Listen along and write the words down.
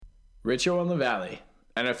Richo on the Valley,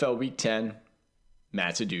 NFL Week 10,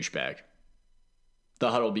 Matt's a douchebag.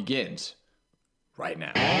 The huddle begins right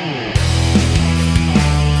now.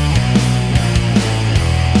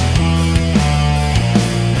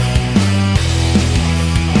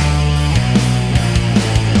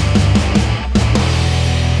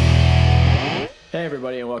 Hey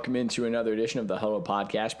everybody, and welcome into another edition of the Huddle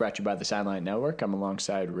Podcast, brought to you by the Sideline Network. I'm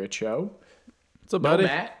alongside Richo. What's up, buddy? No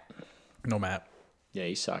Matt. No Matt. Yeah,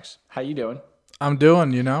 he sucks. How you doing? I'm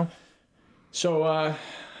doing, you know. So,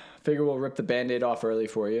 figure we'll rip the Band-Aid off early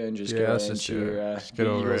for you and just go into the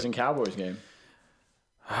Eagles and Cowboys game.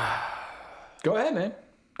 Go ahead, man.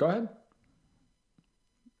 Go ahead.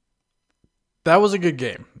 That was a good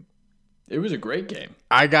game. It was a great game.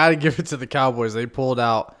 I got to give it to the Cowboys. They pulled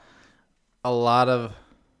out a lot of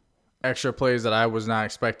extra plays that I was not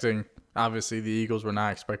expecting. Obviously, the Eagles were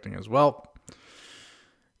not expecting as well.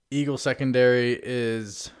 Eagles secondary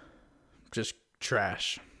is just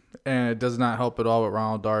trash. And it does not help at all with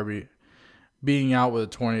Ronald Darby being out with a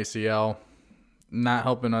torn ACL. Not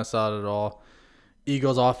helping us out at all.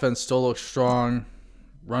 Eagles offense still looks strong.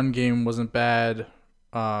 Run game wasn't bad.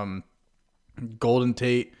 Golden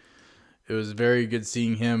Tate, it was very good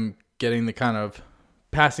seeing him getting the kind of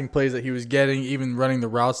passing plays that he was getting, even running the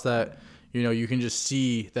routes that, you know, you can just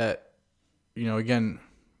see that, you know, again,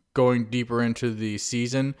 going deeper into the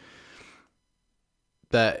season,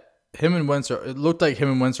 that him and Wentz it looked like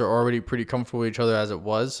him and Wentz are already pretty comfortable with each other as it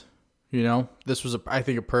was. You know, this was, I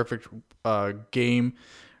think, a perfect game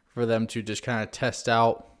for them to just kind of test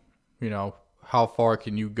out, you know, how far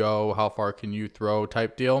can you go, how far can you throw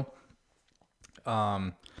type deal.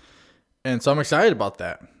 And so I'm excited about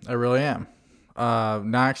that. I really am.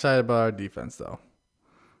 Not excited about our defense, though.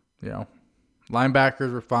 You know,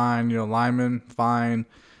 linebackers were fine. You know, linemen, fine.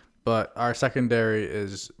 But our secondary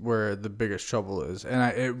is where the biggest trouble is.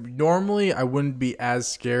 And normally I wouldn't be as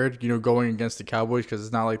scared, you know, going against the Cowboys because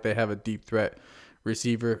it's not like they have a deep threat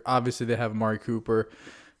receiver. Obviously, they have Amari Cooper.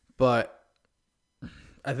 But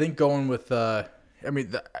I think going with, their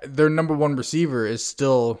number one receiver is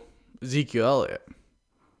still Ezekiel Elliott.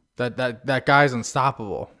 That guy's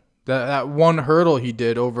unstoppable. That one hurdle he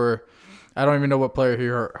did over, I don't even know what player he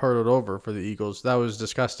hurdled over for the Eagles. That was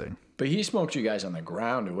disgusting. But he smoked you guys on the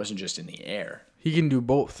ground. It wasn't just in the air. He can do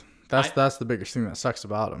both. That's the biggest thing that sucks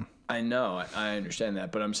about him. I know. I understand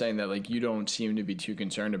that. But I'm saying that, like, you don't seem to be too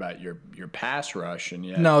concerned about your pass rush. And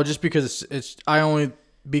yet. No, just because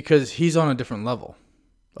because he's on a different level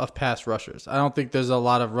of pass rushers. I don't think there's a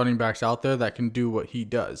lot of running backs out there that can do what he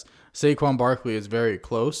does. Saquon Barkley is very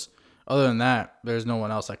close. Other than that, there's no one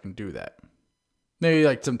else that can do that. Maybe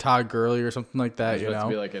like some Todd Gurley or something like that, you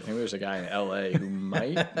know? I think there's a guy in L.A. who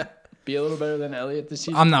might be a little better than Elliott this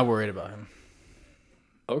season. I'm not worried about him.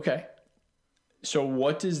 Okay. So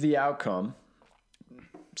what does the outcome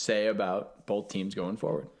say about both teams going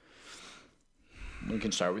forward? We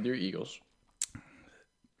can start with your Eagles.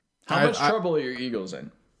 How much trouble are your Eagles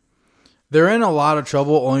in? They're in a lot of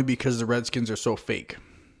trouble only because the Redskins are so fake.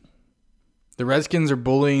 The Redskins are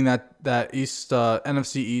bullying that East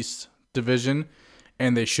NFC East division,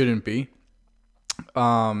 and they shouldn't be.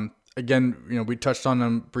 Again, you know, we touched on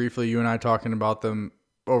them briefly, you and I talking about them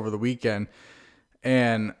over the weekend,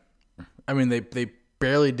 and I mean they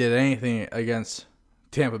barely did anything against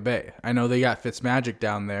Tampa Bay. I know they got Fitzmagic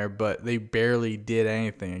down there, but they barely did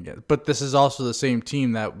anything against. But this is also the same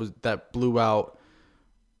team that blew out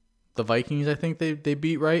the Vikings. I think they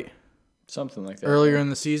beat, right? Something like that. Earlier in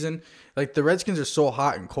the season. Like, the Redskins are so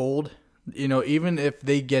hot and cold. You know, even if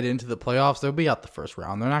they get into the playoffs, they'll be out the first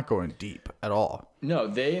round. They're not going deep at all. No,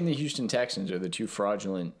 they and the Houston Texans are the two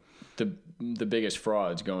fraudulent, the biggest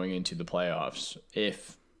frauds going into the playoffs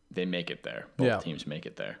if they make it there. Both teams make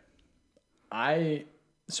it there.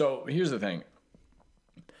 So here's the thing.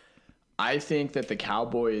 I think that the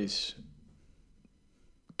Cowboys...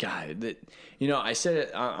 God, I said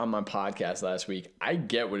it on my podcast last week. I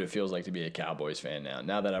get what it feels like to be a Cowboys fan now.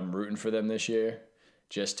 Now that I'm rooting for them this year,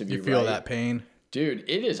 just to be You feel that pain? Dude,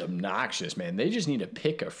 it is obnoxious, man. They just need to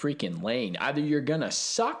pick a freaking lane. Either you're going to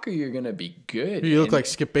suck or you're going to be good. You look like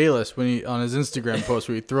Skip Bayless when he on his Instagram post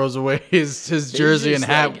where he throws away his jersey and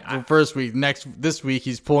hat for first week. This week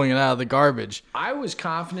he's pulling it out of the garbage. I was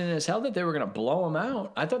confident as hell that they were going to blow him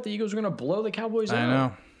out. I thought the Eagles were going to blow the Cowboys out. I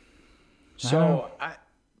know. So,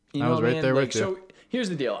 I was right there with you. So here's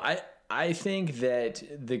the deal. I think that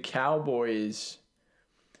the Cowboys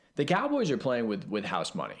are playing with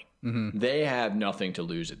house money. Mm-hmm. They have nothing to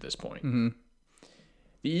lose at this point. Mm-hmm.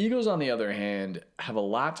 The Eagles, on the other hand, have a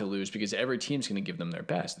lot to lose because every team's going to give them their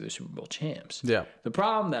best. They're Super Bowl champs. Yeah. The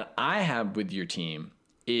problem that I have with your team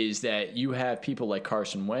is that you have people like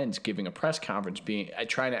Carson Wentz giving a press conference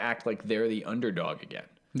trying to act like they're the underdog again.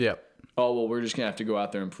 Yeah. Oh, well, we're just going to have to go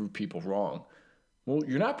out there and prove people wrong. Well,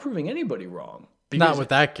 you're not proving anybody wrong. Not with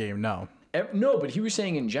that game, no. No, but he was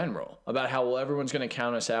saying in general about how, well, everyone's going to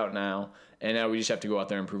count us out now, and now we just have to go out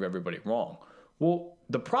there and prove everybody wrong. Well,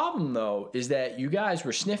 the problem, though, is that you guys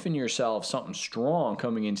were sniffing yourself something strong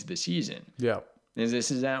coming into the season. Yeah. And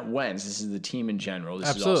this is not Wentz. This is the team in general. This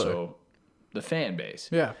Absolutely. is also the fan base.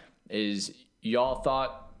 Yeah. Is y'all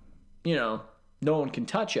thought, no one can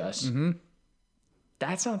touch us. Mm-hmm.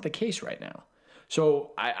 That's not the case right now.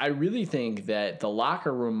 So I really think that the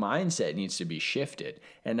locker room mindset needs to be shifted.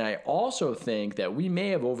 And I also think that we may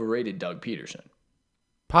have overrated Doug Peterson.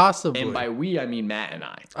 Possibly. And by we, I mean Matt and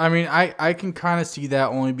I. I mean, I can kind of see that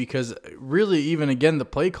only because really, even again, the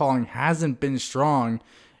play calling hasn't been strong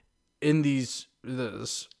in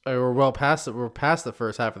we're past the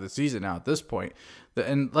first half of the season now at this point.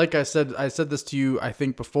 And like I said this to you, I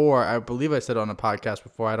think before, I believe I said on a podcast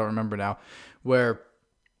before, I don't remember now, where,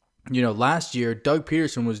 last year, Doug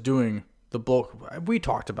Peterson was doing the bulk. We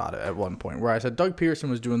talked about it at one point where I said Doug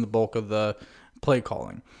Peterson was doing the bulk of the play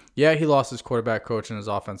calling. Yeah, he lost his quarterback coach and his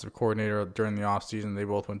offensive coordinator during the offseason. They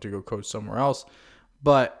both went to go coach somewhere else.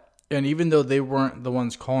 And even though they weren't the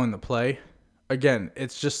ones calling the play, again,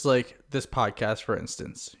 it's just like this podcast, for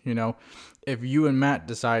instance. If you and Matt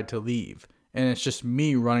decide to leave and it's just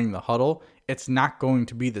me running the huddle, it's not going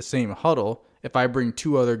to be the same huddle if I bring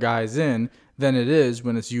two other guys in than it is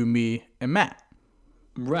when it's you, me, and Matt.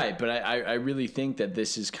 Right, but I really think that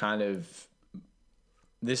this is kind of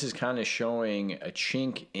showing a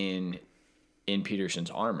chink in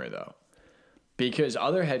Peterson's armor, though, because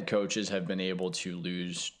other head coaches have been able to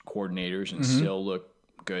lose coordinators and still look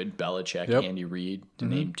good. Belichick, Yep. Andy Reid, to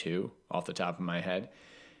name two off the top of my head.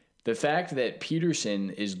 The fact that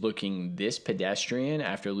Peterson is looking this pedestrian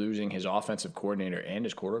after losing his offensive coordinator and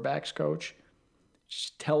his quarterbacks coach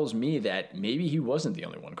just tells me that maybe he wasn't the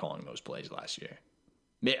only one calling those plays last year.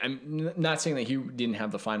 I'm not saying that he didn't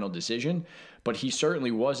have the final decision, but he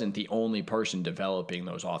certainly wasn't the only person developing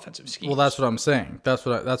those offensive schemes. Well, that's what I'm saying. That's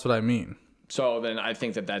what I mean. So then I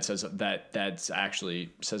think that's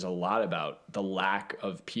actually says a lot about the lack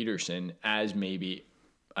of Peterson as maybe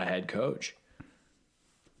a head coach.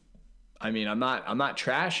 I mean, I'm not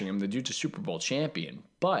trashing him. The dude's a Super Bowl champion,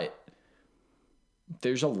 but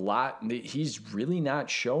there's a lot he's really not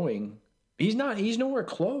showing. He's nowhere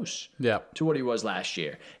close to what he was last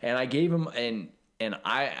year. And I gave him and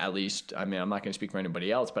I at least, I mean, I'm not going to speak for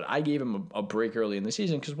anybody else, but I gave him a break early in the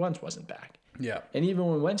season because Wentz wasn't back. Yeah. And even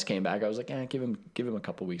when Wentz came back, I was like, give him a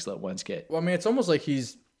couple weeks, let Wentz get. Well, I mean, it's almost like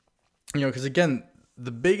he's, because again,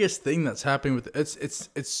 the biggest thing that's happening with it's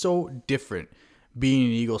so different being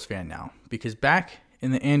an Eagles fan now, because back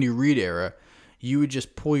in the Andy Reid era, you would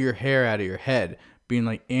just pull your hair out of your head being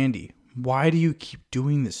like, Andy, why do you keep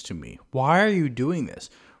doing this to me? Why are you doing this?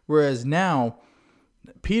 Whereas now,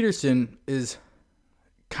 Peterson is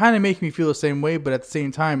kind of making me feel the same way, but at the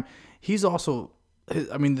same time, he's also,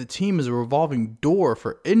 the team is a revolving door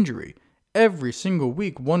for injury. Every single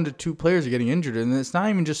week, 1 to 2 players are getting injured, and it's not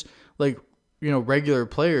even just like, regular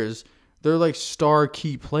players. They're like star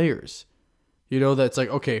key players. That's like,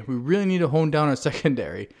 okay, we really need to hone down our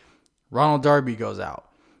secondary. Ronald Darby goes out.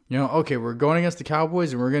 Okay, we're going against the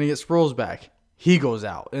Cowboys and we're going to get Sproles back. He goes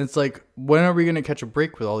out. And it's like, when are we going to catch a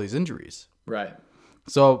break with all these injuries? Right.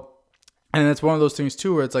 So, and it's one of those things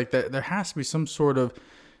too where it's like there has to be some sort of,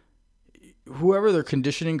 whoever their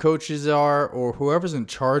conditioning coaches are or whoever's in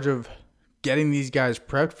charge of getting these guys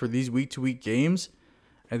prepped for these week-to-week games,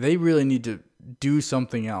 and they really need to do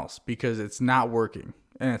something else because it's not working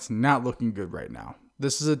and it's not looking good right now.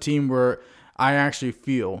 This is a team where I actually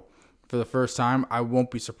feel, for the first time, I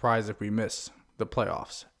won't be surprised if we miss the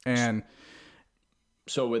playoffs. And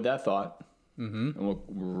so with that thought, and we'll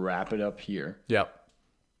wrap it up here. Yep.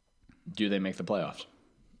 Do they make the playoffs?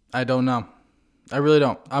 I don't know. I really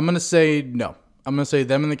don't. I'm going to say no. I'm going to say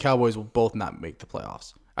them and the Cowboys will both not make the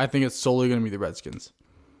playoffs. I think it's solely going to be the Redskins.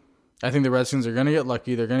 I think the Redskins are going to get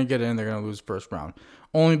lucky. They're going to get in. They're going to lose first round.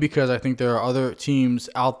 Only because I think there are other teams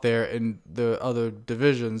out there in the other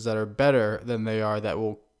divisions that are better than they are that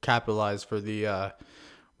will capitalize for the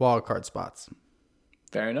wild card spots.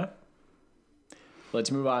 Fair enough.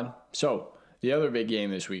 Let's move on. So the other big game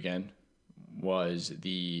this weekend was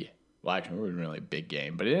actually, it wasn't really a big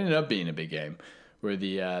game, but it ended up being a big game, were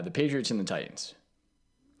the Patriots and the Titans.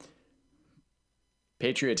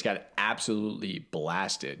 Patriots got absolutely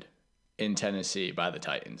blasted in Tennessee by the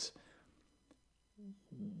Titans.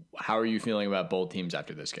 How are you feeling about both teams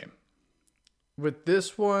after this game? With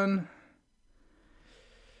this one,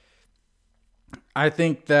 I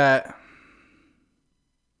think that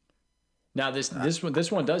Now this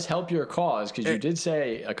one does help your cause because you did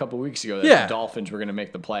say a couple weeks ago that Yeah. the Dolphins were going to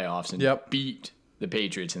make the playoffs and Yep. beat the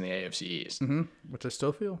Patriots in the AFC East. which I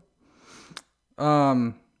still feel.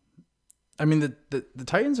 I mean the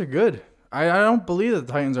Titans are good. I don't believe that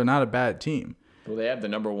the Titans are not a bad team. Well, they have the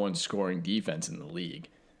number one scoring defense in the league.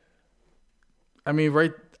 I mean,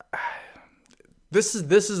 right. This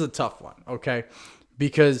is a tough one, okay?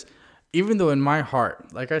 Because even though in my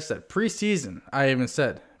heart, like I said, preseason, I even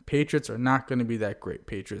said Patriots are not going to be that great.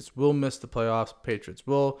 Patriots will miss the playoffs.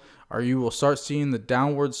 You will start seeing the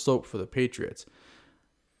downward slope for the Patriots.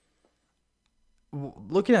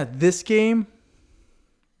 Looking at this game,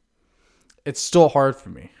 it's still hard for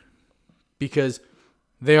me because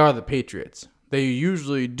they are the Patriots. They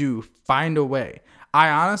usually do find a way. I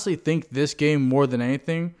honestly think this game more than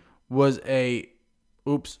anything was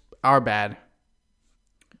our bad.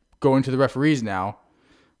 Going to the referees now.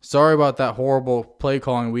 Sorry about that horrible play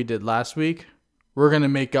calling we did last week. We're going to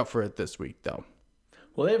make up for it this week, though.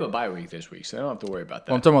 Well, they have a bye week this week, so they don't have to worry about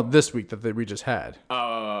that. Well, I'm talking about this week that we just had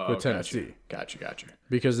with Tennessee. Gotcha.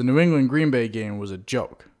 Because the New England Green Bay game was a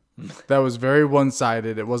joke. That was very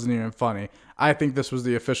one-sided. It wasn't even funny. I think this was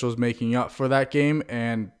the officials making up for that game,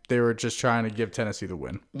 and they were just trying to give Tennessee the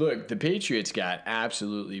win. Look, the Patriots got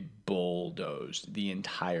absolutely bulldozed the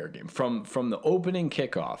entire game. From the opening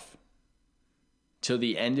kickoff till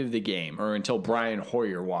the end of the game, or until Brian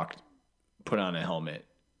Hoyer put on a helmet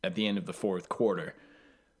at the end of the fourth quarter.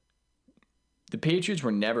 The Patriots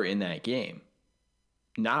were never in that game.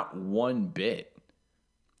 Not one bit.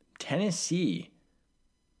 Tennessee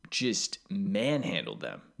just manhandled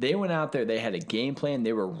them. They went out there. They had a game plan.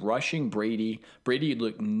 They were rushing Brady. Brady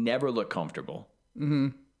never looked comfortable.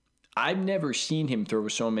 I've never seen him throw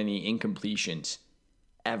so many incompletions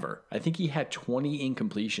ever. I think he had 20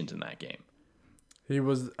 incompletions in that game.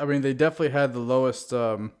 They definitely had the lowest.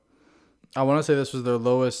 I want to say this was their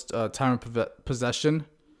lowest time of possession.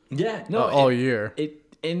 Yeah, no, all year.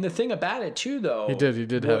 And the thing about it too, though, He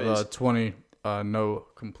did have 20 no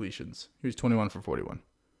completions. He was 21 for 41.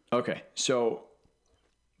 Okay, so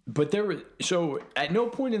at no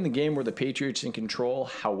point in the game were the Patriots in control.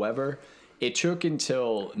 However, it took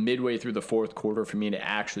until midway through the fourth quarter for me to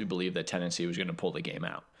actually believe that Tennessee was going to pull the game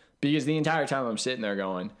out. Because the entire time I'm sitting there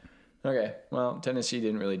going, okay, well, Tennessee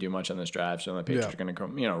didn't really do much on this drive, so the Patriots are going to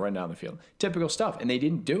come, run down the field. Typical stuff, and they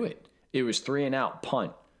didn't do it. It was 3 and out,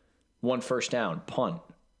 punt, 1 first down, punt,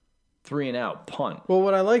 3 and out, punt. Well,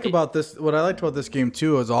 what I liked about this game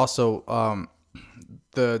too is also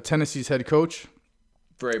the Tennessee's head coach,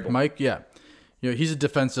 Vrabel. Mike. Yeah, he's a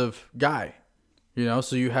defensive guy.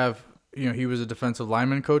 So you have he was a defensive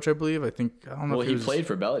lineman coach, I believe. I don't know. Well, he played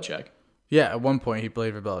for Belichick. Yeah, at one point he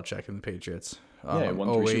played for Belichick in the Patriots. Yeah, he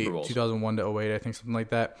won 3 Super Bowls. 2001 to 08, I think, something like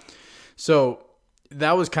that. So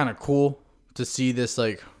that was kind of cool to see this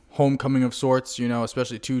like homecoming of sorts,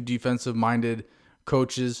 especially 2 defensive-minded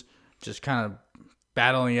coaches just kind of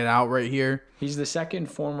battling it out right here. He's the second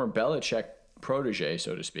former Belichick protege,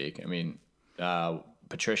 so to speak. I mean,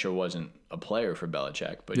 Patricia wasn't a player for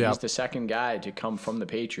Belichick, but he's the second guy to come from the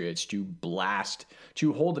Patriots to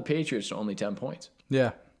hold the Patriots to only 10 points.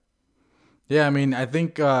 Yeah. Yeah, I mean, I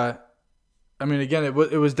think, again, it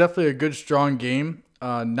was definitely a good, strong game.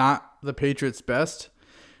 Not the Patriots' best.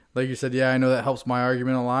 Like you said, I know that helps my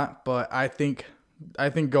argument a lot, but I think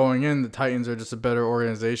going in, the Titans are just a better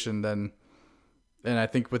organization and I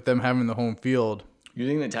think with them having the home field. You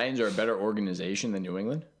think the Titans are a better organization than New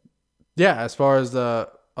England? Yeah, as far as the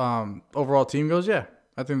overall team goes, I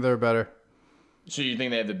think they're better. So you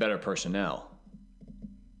think they have the better personnel,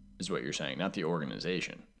 is what you're saying, not the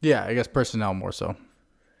organization? Yeah, I guess personnel more so.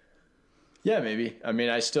 Yeah, maybe. I mean,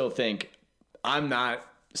 I still think I'm not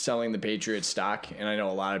selling the Patriots stock, and I know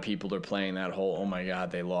a lot of people are playing that whole, oh my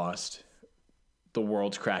God, they lost. The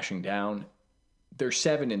world's crashing down. They're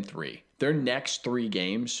 7-3. Their next 3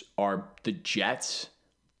 games are the Jets,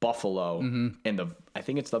 Buffalo, and I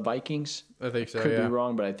think it's the Vikings. I think so, Could be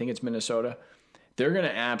wrong, but I think it's Minnesota. They're going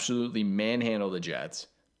to absolutely manhandle the Jets,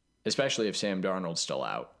 especially if Sam Darnold's still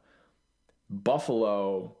out.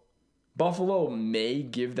 Buffalo may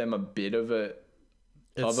give them a bit of a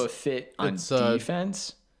fit on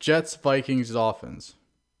defense. Jets, Vikings, Dolphins.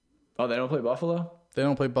 Oh, they don't play Buffalo? They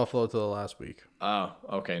don't play Buffalo till the last week. Oh,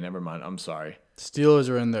 okay, never mind. I'm sorry. Steelers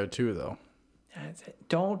are in there too, though.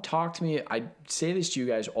 Don't talk to me. I say this to you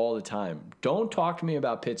guys all the time. Don't talk to me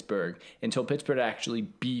about Pittsburgh until Pittsburgh actually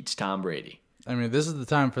beats Tom Brady. I mean, this is the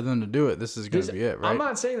time for them to do it. This is going to be it, right? I'm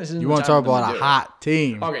not saying this isn't You the want to time talk for them about to a do hot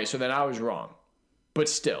team. Okay, so then I was wrong. But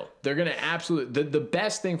still, they're going to absolutely... The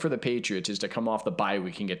best thing for the Patriots is to come off the bye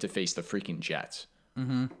week and get to face the freaking Jets.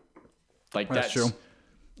 Mm-hmm. Like, that's true.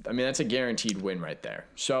 I mean, that's a guaranteed win right there.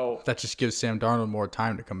 So that just gives Sam Darnold more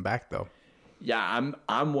time to come back, though. Yeah,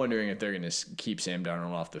 I'm wondering if they're going to keep Sam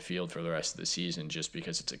Darnold off the field for the rest of the season just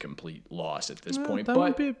because it's a complete loss at this point. That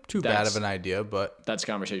wouldn't be too bad of an idea, but... That's a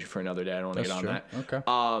conversation for another day. I don't want to get on that. Okay.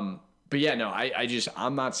 But yeah, no,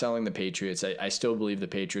 I'm not selling the Patriots. I still believe the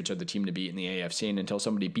Patriots are the team to beat in the AFC, and until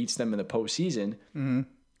somebody beats them in the postseason,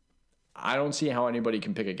 I don't see how anybody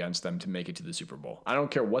can pick against them to make it to the Super Bowl. I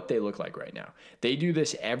don't care what they look like right now. They do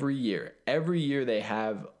this every year. Every year they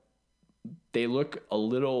look a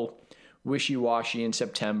little wishy-washy in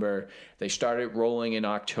September. They started rolling in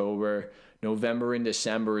October. November and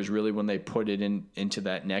December is really when they put it into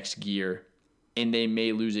that next gear, and they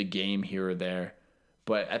may lose a game here or there.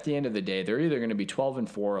 But at the end of the day, they're either going to be 12-4,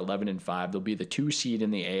 11-5. They'll be the 2 seed in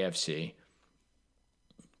the AFC.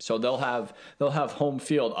 So they'll have home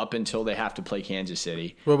field up until they have to play Kansas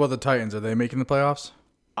City. What about the Titans? Are they making the playoffs?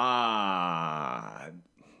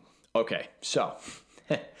 Okay. So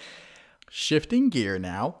shifting gear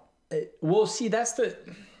now. Well, see,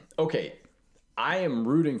 okay. I am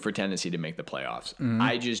rooting for Tennessee to make the playoffs.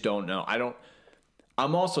 I just don't know.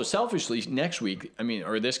 I'm also selfishly next week,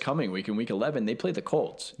 or this coming week in week 11, they play the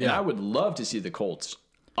Colts. Yeah. And I would love to see the Colts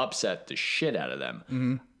upset the shit out of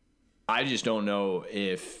them. I just don't know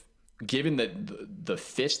if, given the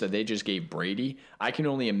fist that they just gave Brady, I can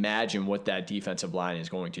only imagine what that defensive line is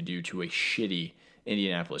going to do to a shitty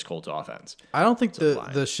Indianapolis Colts offense. I don't think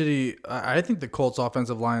I think the Colts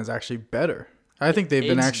offensive line is actually better. I think they've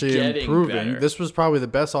been actually improving. Better. This was probably the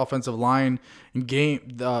best offensive line game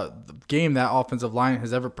that offensive line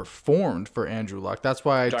has ever performed for Andrew Luck. That's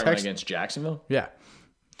why I texted against Jacksonville. Yeah.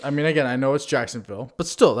 Again, I know it's Jacksonville, but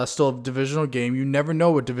still, that's still a divisional game. You never know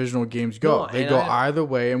what divisional games go. They go either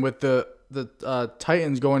way. And with the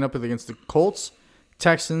Titans going up against the Colts,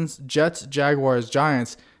 Texans, Jets, Jaguars,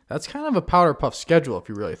 Giants, that's kind of a powder puff schedule if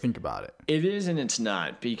you really think about it. It is and it's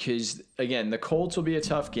not because, again, the Colts will be a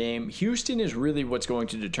tough game. Houston is really what's going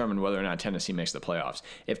to determine whether or not Tennessee makes the playoffs.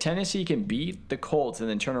 If Tennessee can beat the Colts and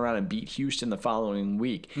then turn around and beat Houston the following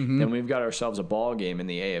week, then we've got ourselves a ball game in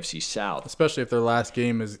the AFC South. Especially if their last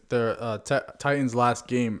game is Titans' last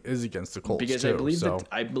game is against the Colts. Because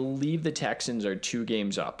I believe the Texans are 2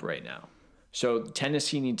 games up right now. So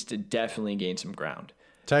Tennessee needs to definitely gain some ground.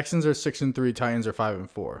 Texans are 6-3. Titans are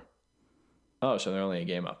 5-4. Oh, so they're only a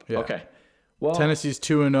game up. Yeah. Okay. Well, Tennessee's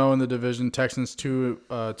 2-0 in the division. Texans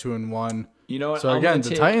 2-1. You know what? So again,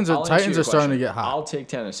 the Titans are starting to get hot. I'll take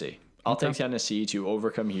Tennessee. I'll take Tennessee to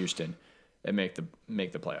overcome Houston and make the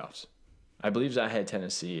playoffs. I believe I had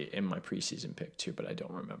Tennessee in my preseason pick too, but I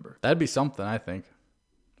don't remember. That'd be something, I think.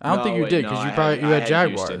 I don't think you did because you had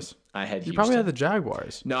Jaguars. Houston. I had. You probably had the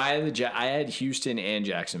Jaguars. No, I had Houston and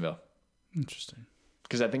Jacksonville. Interesting.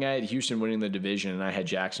 Because I think I had Houston winning the division, and I had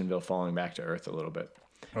Jacksonville falling back to earth a little bit.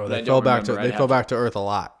 Oh, they fell back to earth a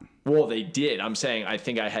lot. Well, they did. I'm saying I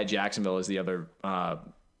think I had Jacksonville as the other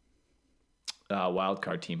wild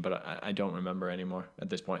card team, but I don't remember anymore at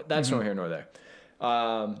this point. That's nor here nor there.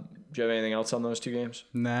 Do you have anything else on those 2 games?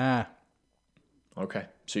 Nah. Okay,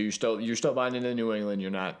 so you're still buying into New England.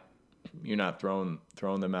 You're not throwing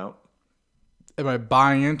them out. Am I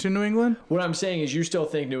buying into New England? What I'm saying is you still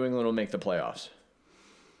think New England will make the playoffs.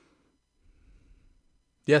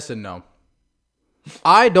 Yes and no.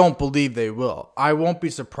 I don't believe they will. I won't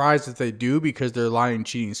be surprised if they do because they're lying,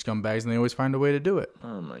 cheating scumbags, and they always find a way to do it.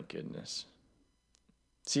 Oh, my goodness.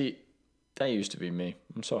 See, that used to be me.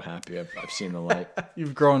 I'm so happy I've seen the light.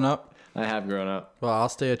 You've grown up? I have grown up. Well, I'll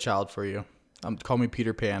stay a child for you. Call me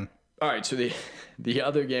Peter Pan. All right, so the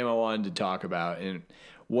other game I wanted to talk about, and it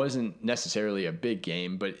wasn't necessarily a big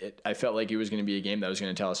game, but I felt like it was going to be a game that was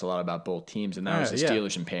going to tell us a lot about both teams, and that was the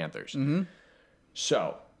Steelers and Panthers. Mm-hmm.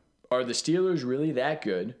 So, are the Steelers really that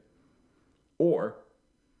good, or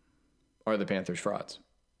are the Panthers frauds?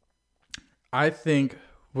 I think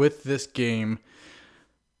with this game,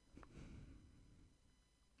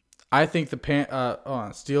 I think the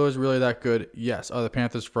Steelers really that good? Yes. Are the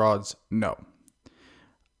Panthers frauds? No.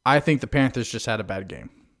 I think the Panthers just had a bad game,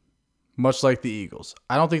 much like the Eagles.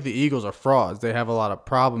 I don't think the Eagles are frauds. They have a lot of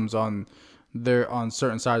problems on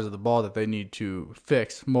certain sides of the ball that they need to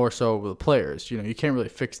fix, more so with the players. You can't really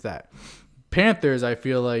fix that. Panthers, I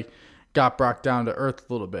feel like, got brought down to earth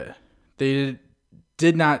a little bit. They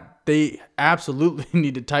absolutely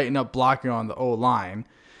need to tighten up blocking on the O-line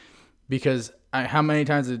because how many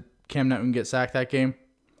times did Cam Newton get sacked that game?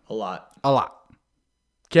 A lot.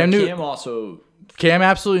 Cam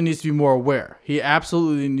absolutely needs to be more aware. He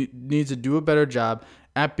absolutely needs to do a better job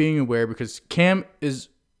at being aware, because Cam is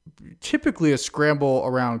typically a scramble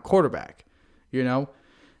around quarterback,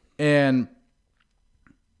 and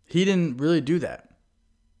he didn't really do that.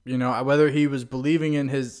 Whether he was believing in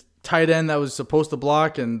his tight end that was supposed to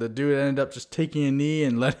block and the dude ended up just taking a knee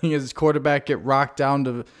and letting his quarterback get rocked down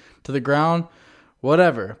to the ground,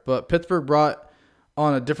 whatever. But Pittsburgh brought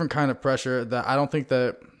on a different kind of pressure that I don't think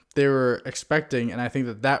that they were expecting, and I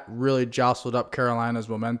think that really jostled up Carolina's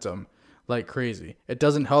momentum like crazy. It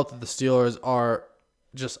doesn't help that the Steelers are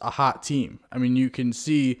just a hot team. I mean, you can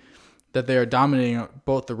see that they are dominating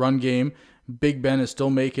both the run game. Big Ben is still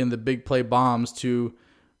making the big play bombs to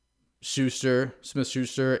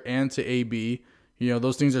Smith-Schuster, and to AB.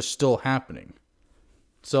 Those things are still happening.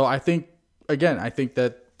 So I think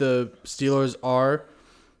that the Steelers are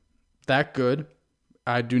that good.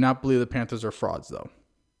 I do not believe the Panthers are frauds, though.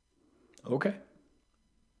 Okay.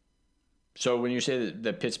 So when you say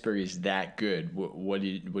that Pittsburgh is that good, what do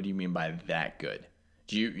you mean by that good?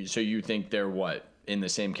 So you think they're what, in the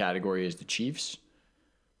same category as the Chiefs?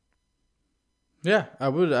 Yeah, I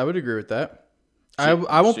would agree with that. I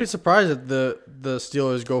won't be surprised if the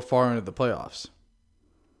Steelers go far into the playoffs.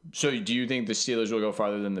 So do you think the Steelers will go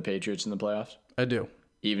farther than the Patriots in the playoffs? I do.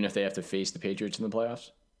 Even if they have to face the Patriots in the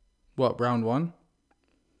playoffs? What, round one?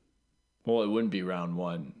 Well, it wouldn't be round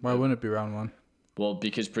one. Why wouldn't it be round one? Well,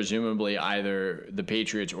 because presumably either the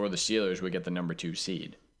Patriots or the Steelers would get the number 2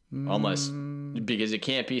 seed. Because it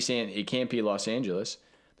can't be Los Angeles.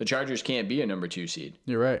 The Chargers can't be a number 2 seed.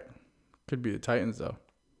 You're right. Could be the Titans, though.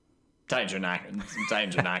 Titans are not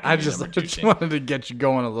I just wanted to get you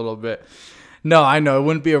going a little bit. No, I know it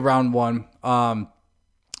wouldn't be a round one.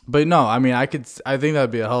 But no, I mean, I think that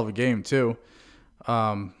would be a hell of a game too.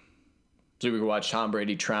 So we could watch Tom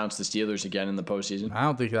Brady trounce the Steelers again in the postseason? I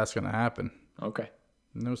don't think that's going to happen. Okay.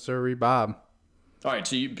 No sirree, Bob. All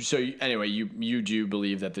right. Anyway, you do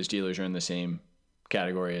believe that the Steelers are in the same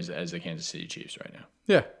category as the Kansas City Chiefs right now?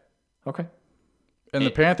 Yeah. Okay. And the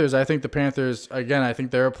Panthers, I think again, I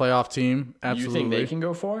think they're a playoff team. Absolutely. You think they can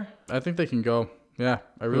go far? I think they can go. Yeah,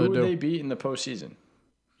 I really do. Who would they beat in the postseason?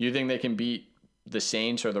 You think they can beat the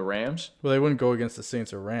Saints or the Rams? Well, they wouldn't go against the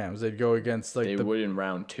Saints or Rams. They'd go against They would in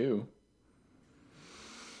round 2.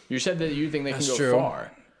 You said that you think they can go true.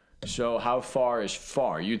 far. So how far is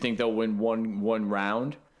far? You think they'll win one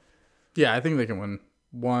round? Yeah, I think they can win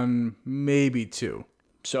 1, maybe 2.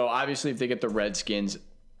 So obviously, if they get the Redskins,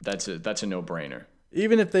 that's a no-brainer.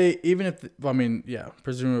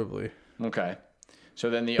 Presumably. Okay. So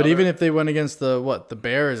then even if they went against the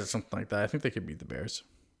Bears or something like that, I think they could beat the Bears.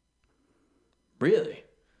 Really?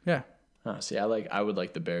 Yeah. Oh, see, I would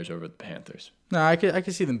like the Bears over the Panthers. No, I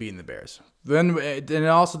could see them beating the Bears. Then it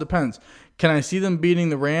also depends. Can I see them beating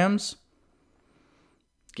the Rams?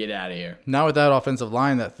 Get out of here. Not with that offensive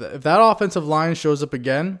line. If that offensive line shows up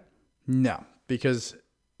again, no, because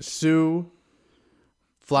Sue,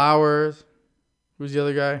 Flowers, who's the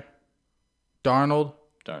other guy? Darnold.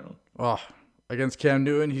 Oh, against Cam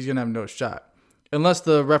Newton, he's gonna have no shot. Unless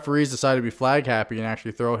the referees decide to be flag happy and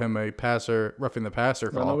actually throw him a roughing the passer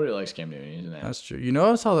call. Well, nobody likes Cam Newton. He's an ass. That's true. You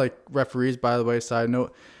notice how referees, by the way, side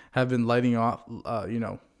note, have been lighting off,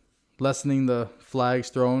 lessening the flags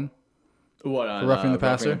thrown. What on roughing the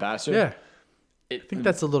passer? Yeah, I think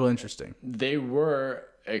that's a little interesting. They were,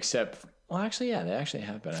 except they actually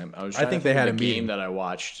have been. I think they had a game that I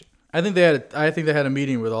watched. I think they had a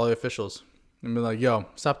meeting with all the officials. And be like, yo,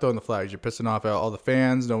 stop throwing the flags. You're pissing off all the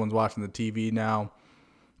fans. No one's watching the TV now.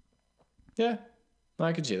 Yeah,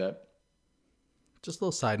 I can see that. Just a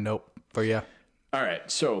little side note for you. All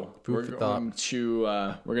right, so we're going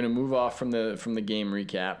to move off from the game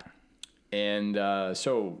recap, and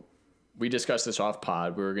so we discussed this off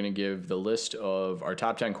pod. We're going to give the list of our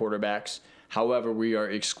top 10 quarterbacks. However, we are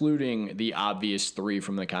excluding the obvious 3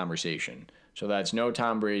 from the conversation. So that's no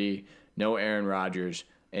Tom Brady, no Aaron Rodgers,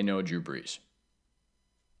 and no Drew Brees.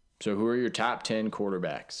 So who are your top 10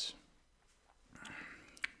 quarterbacks?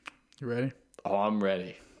 You ready? Oh, I'm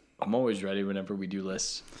ready. I'm always ready whenever we do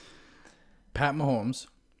lists. Pat Mahomes.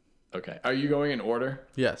 Okay. Are you going in order?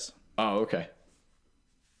 Yes. Oh, okay.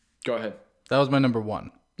 Go ahead. That was my number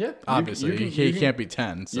 1. Yeah. Obviously. He can't be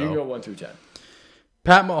 10. So. You can go 1 through 10.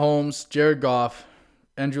 Pat Mahomes, Jared Goff,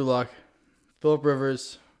 Andrew Luck, Phillip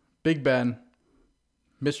Rivers, Big Ben,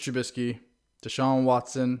 Mitch Trubisky, Deshaun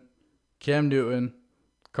Watson, Cam Newton,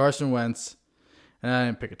 Carson Wentz, and I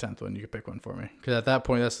didn't pick a 10th one. You could pick one for me. Because at that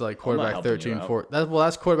point, that's like quarterback 13, 14.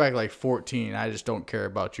 That's quarterback like 14. I just don't care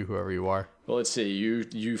about you, whoever you are. Well, let's see.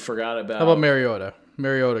 You forgot about... How about Mariota?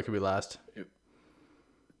 Mariota could be last.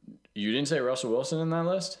 You didn't say Russell Wilson in that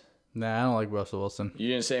list? Nah, I don't like Russell Wilson. You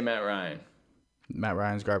didn't say Matt Ryan? Matt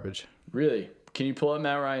Ryan's garbage. Really? Can you pull up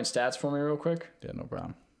Matt Ryan's stats for me real quick? Yeah, no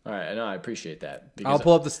problem. All right, I know I appreciate that. I'll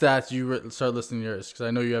pull up the stats. You start listing yours because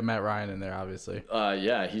I know you have Matt Ryan in there, obviously.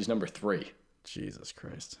 Yeah, he's number 3. Jesus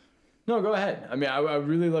Christ. No, go ahead. I mean, I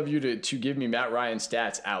really love you to give me Matt Ryan's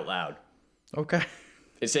stats out loud. Okay.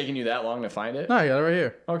 It's taking you that long to find it? No, I got it right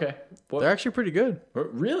here. Okay. They're actually pretty good.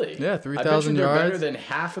 Really? Yeah, 3,000 they're yards. better than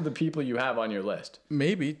half of the people you have on your list.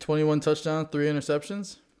 Maybe 21 touchdowns, 3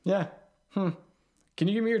 interceptions. Yeah. Can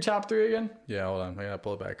you give me your top 3 again? Yeah, hold on. I gotta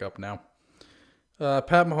pull it back up now.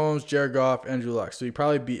 Pat Mahomes, Jared Goff, Andrew Luck. So he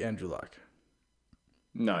probably beat Andrew Luck.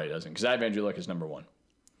 No, he doesn't, because I have Andrew Luck as number 1.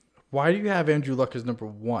 Why do you have Andrew Luck as number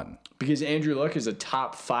 1? Because Andrew Luck is a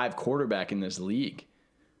top 5 quarterback in this league.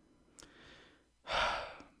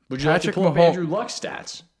 Would you like to pull up Andrew Luck's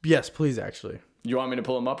stats? Yes, please, actually. You want me to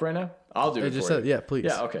pull him up right now? I'll do it for you. Yeah, please.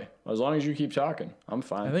 Yeah, okay. As long as you keep talking, I'm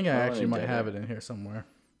fine. I think I actually might have it in here somewhere.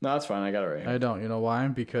 No, that's fine. I got it right here. I don't. You know why?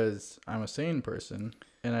 Because I'm a sane person,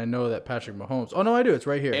 and I know that Patrick Mahomes... Oh, no, I do. It's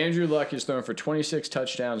right here. Andrew Luck is thrown for 26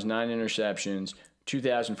 touchdowns, 9 interceptions,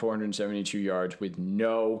 2,472 yards with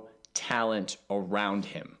no talent around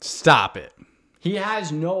him. Stop it. He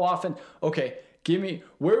has no offense. Okay, give me...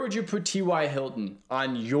 Where would you put T.Y. Hilton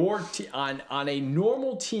on your on a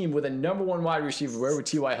normal team with a number 1 wide receiver? Where would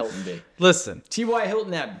T.Y. Hilton be? Listen. T.Y.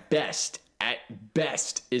 Hilton at best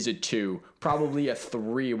is a 2, probably a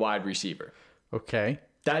 3 wide receiver. Okay.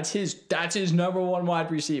 That's his number 1 wide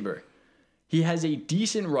receiver. He has a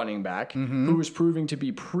decent running back who is proving to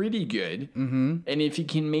be pretty good. And if he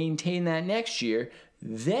can maintain that next year,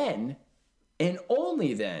 then and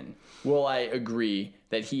only then will I agree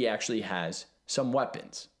that he actually has some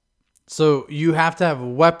weapons. So you have to have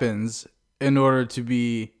weapons in order to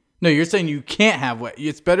be... No, you're saying you can't have weapons.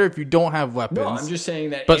 It's better if you don't have weapons. No, I'm just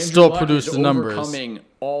saying that but Andrew still Luck produce is the numbers. overcoming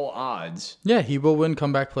all odds. Yeah, he will win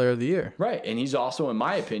Comeback Player of the Year. Right, and he's also, in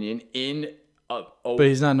my opinion, but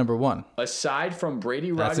he's not number 1. Aside from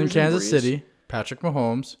Brady Rodgers, that's in Kansas City. Patrick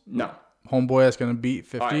Mahomes. No. Homeboy that's going to beat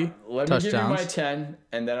 50 right, let touchdowns. me give you my 10,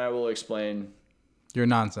 and then I will explain. Your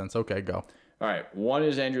nonsense. Okay, go. All right, 1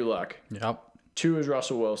 is Andrew Luck. Yep. 2 is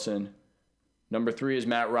Russell Wilson. Number 3 is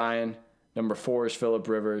Matt Ryan. Number 4 is Phillip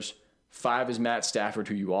Rivers. 5 is Matt Stafford,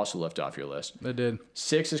 who you also left off your list. I did.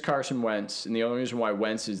 6 is Carson Wentz, and the only reason why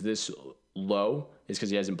Wentz is this low is because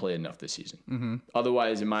he hasn't played enough this season.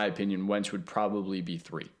 Otherwise, in my opinion, Wentz would probably be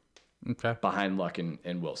 3. Okay. Behind Luck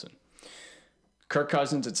and Wilson. Kirk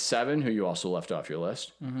Cousins at 7, who you also left off your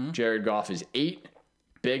list. Jared Goff is 8.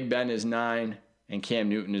 Big Ben is 9. And Cam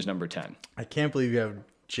Newton is number 10. I can't believe you have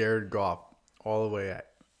Jared Goff all the way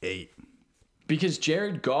at 8. Because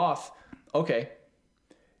Jared Goff, okay,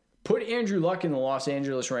 put Andrew Luck in the Los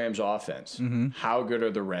Angeles Rams offense. How good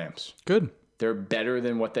are the Rams? Good. They're better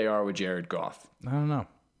than what they are with Jared Goff. I don't know.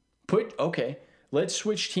 Okay, let's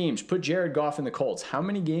switch teams. Put Jared Goff in the Colts. How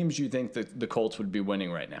many games do you think the Colts would be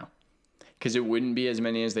winning right now? Because it wouldn't be as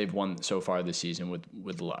many as they've won so far this season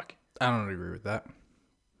with Luck. I don't agree with that.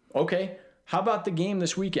 Okay. How about the game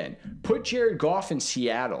this weekend? Put Jared Goff in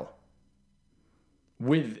Seattle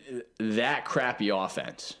with that crappy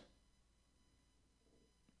offense.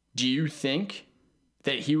 Do you think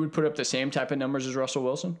that he would put up the same type of numbers as Russell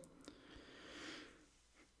Wilson?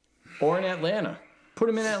 Or in Atlanta? Put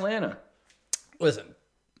him in Atlanta. Listen,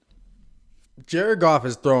 Jared Goff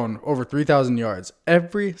has thrown over 3,000 yards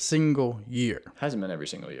every single year. Hasn't been every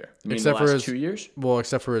single year. You mean Except the last for his 2 years? Well,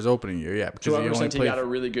 except for his opening year, yeah. Because he only got a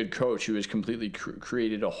really good coach who has completely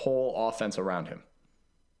created a whole offense around him.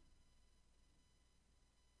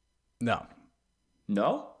 No.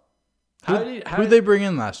 No? Who did they bring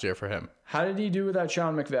in last year for him? How did he do without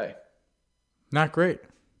Sean McVay? Not great.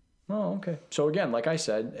 Oh, okay. So again, like I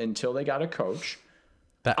said, until they got a coach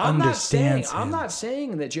that I'm understands not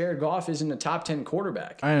saying that Jared Goff isn't a top 10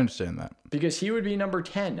 quarterback. I understand that. Because he would be number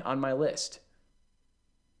 10 on my list.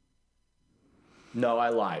 No, I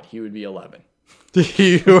lied. He would be 11.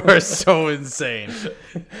 You are so insane.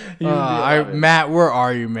 Matt, where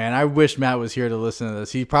are you, man? I wish Matt was here to listen to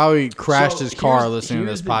this. He probably crashed his car listening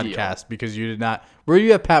to this podcast because you did not. Where do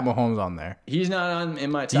you have Pat Mahomes on there? He's not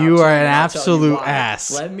in my top. You 10, are an absolute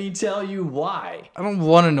ass. Let me tell you why. I don't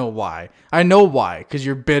want to know why. I know why. Because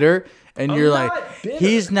you're bitter and you're like,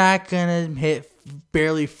 he's not going to hit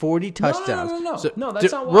barely 40 touchdowns. No. So, no,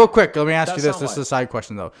 that's not why. Real quick, let me ask you this. This why. is a side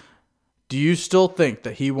question, though. Do you still think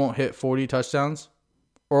that he won't hit 40 touchdowns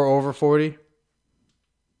or over 40?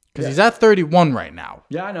 Because he's at 31 right now.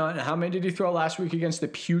 Yeah, I know. And how many did he throw last week against the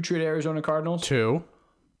putrid Arizona Cardinals? 2.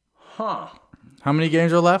 Huh. How many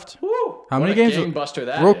games are left? Woo. How many games? Buster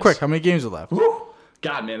that Real is. quick, how many games are left? Woo.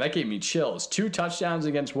 God, man, that gave me chills. 2 touchdowns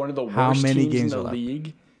against one of the worst teams in the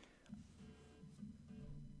league.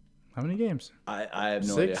 How How many games? I have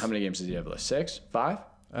no 6? idea. How many games does he have left? 6? 5?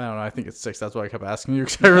 I don't know. I think it's 6. That's why I kept asking you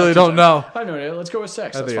because I really don't know. I have no idea. Let's go with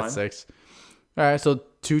 6. I think it's 6. All right, so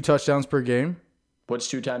 2 touchdowns per game. What's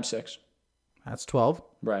 2 times 6? That's 12.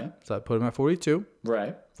 Right. So I put him at 42.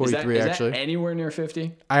 Right. 43 is actually. that anywhere near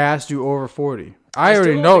 50? I asked you over 40. I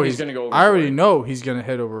already don't know think he's gonna go over 40. know he's gonna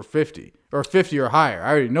hit over 50 or 50 or higher. I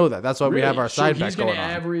already know that. That's why we have our So side he's bet going going to on.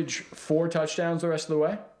 average 4 touchdowns the rest of the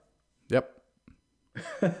way? Yep.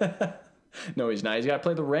 No, he's not. He's got to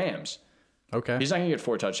play the Rams. Okay. He's not going to get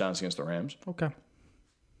 4 touchdowns against the Rams. Okay.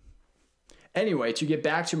 Anyway, to get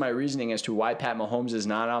back to my reasoning as to why Pat Mahomes is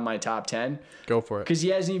not on my top 10, Go for it. because he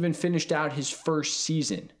hasn't even finished out his first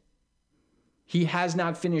season. He has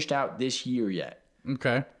not finished out this year yet.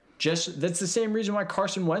 Okay. That's the same reason why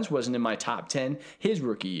Carson Wentz wasn't in my top 10 his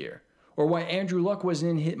rookie year, or why Andrew Luck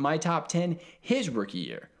wasn't in my top 10 his rookie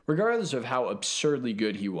year, regardless of how absurdly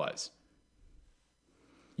good he was.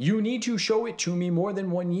 You need to show it to me more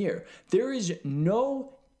than 1 year. There is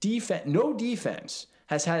no defense. No defense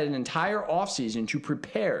has had an entire offseason to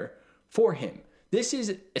prepare for him. This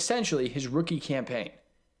is essentially his rookie campaign.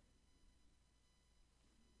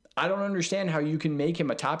 I don't understand how you can make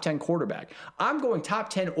him a top 10 quarterback. I'm going top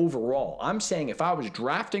 10 overall. I'm saying if I was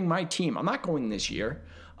drafting my team, I'm not going this year.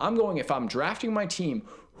 I'm going if I'm drafting my team,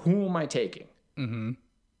 who am I taking? Mm-hmm.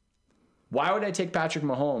 Why would I take Patrick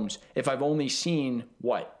Mahomes if I've only seen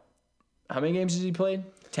what? How many games has he played?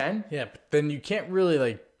 10? Yeah, but then you can't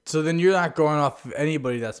really so then you're not going off of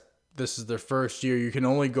anybody this is their first year. You can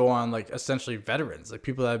only go on essentially veterans, like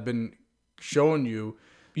people that have been showing you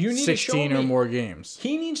need 16 or more games.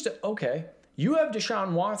 He needs to, okay. You have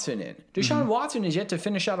Deshaun Watson in. Deshaun Watson is yet to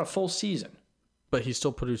finish out a full season. But he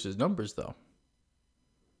still produces numbers though.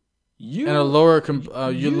 And a lower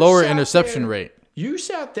lower interception rate. You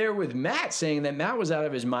sat there with Matt saying that Matt was out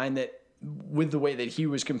of his mind that with the way that he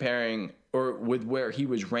was comparing or with where he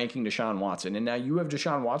was ranking Deshaun Watson. And now you have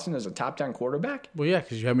Deshaun Watson as a top 10 quarterback? Well, yeah,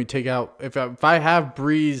 because you have me take out if I have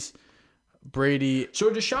Breeze, Brady.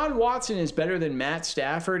 So Deshaun Watson is better than Matt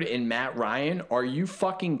Stafford and Matt Ryan? Are you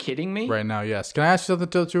fucking kidding me? Right now, yes. Can I ask you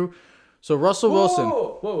something too? So Russell Wilson.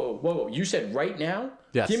 Whoa. You said right now?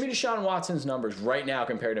 Yes. Give me Deshaun Watson's numbers right now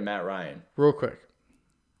compared to Matt Ryan. Real quick.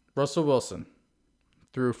 Russell Wilson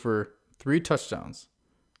threw for 3 touchdowns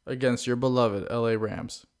against your beloved LA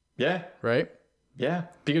Rams. Yeah. Right? Yeah.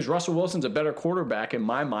 Because Russell Wilson's a better quarterback in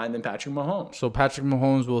my mind than Patrick Mahomes. So Patrick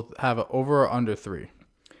Mahomes will have an over or under 3.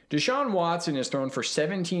 Deshaun Watson has thrown for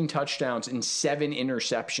 17 touchdowns and 7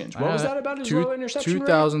 interceptions. What was that about his low interception rate?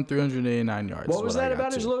 2,389 yards. What was that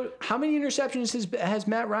about his low? How many interceptions has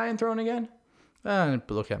Matt Ryan thrown again?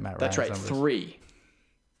 Look at Matt Ryan. That's right, numbers. 3.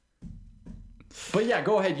 But yeah,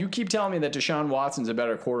 go ahead. You keep telling me that Deshaun Watson's a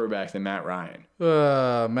better quarterback than Matt Ryan.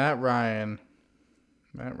 Matt Ryan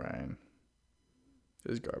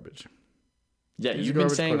is garbage. Yeah, you've been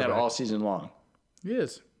saying that all season long. He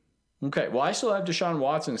is. Okay, well, I still have Deshaun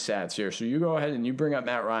Watson's stats here, so you go ahead and you bring up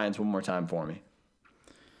Matt Ryan's one more time for me.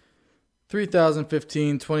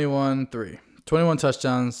 3,015, 21, 3. 21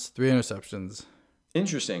 touchdowns, 3 interceptions.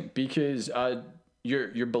 Interesting, because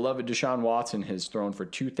your beloved Deshaun Watson has thrown for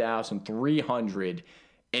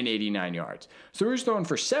 2,389 yards. So he's thrown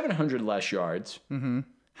for 700 less yards. Mm-hmm.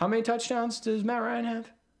 How many touchdowns does Matt Ryan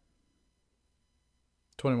have?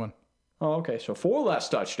 21. Oh, okay, so 4 less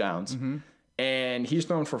touchdowns. Mm-hmm. And he's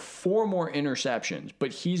thrown for 4 more interceptions,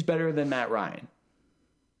 but he's better than Matt Ryan.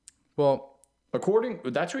 Well,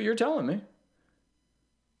 that's what you're telling me.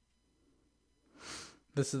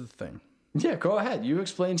 This is the thing. Yeah, go ahead. You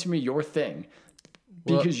explain to me your thing.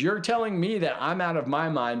 Because you're telling me that I'm out of my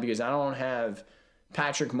mind because I don't have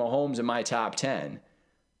Patrick Mahomes in my top 10.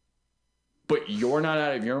 But you're not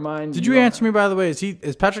out of your mind? Did you answer me, by the way?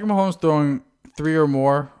 Is Patrick Mahomes throwing 3 or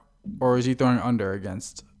more, or is he throwing under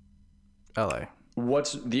against LA?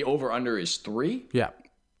 What's the over-under is 3? Yeah.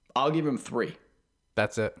 I'll give him 3.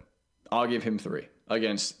 That's it. I'll give him 3.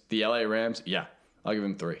 Against the LA Rams? Yeah, I'll give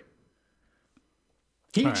him 3.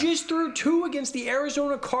 He just threw 2 against the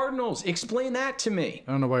Arizona Cardinals. Explain that to me.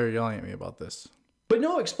 I don't know why you're yelling at me about this. But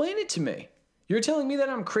no, explain it to me. You're telling me that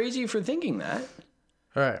I'm crazy for thinking that.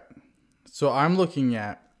 All right. So I'm looking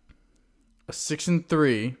at a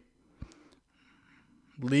 6-3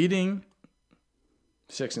 leading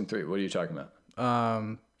 6-3. What are you talking about?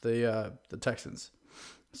 The Texans.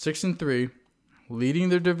 6-3 leading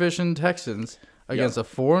their division Texans against a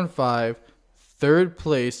 4-5 third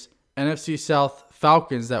place NFC South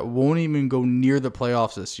Falcons that won't even go near the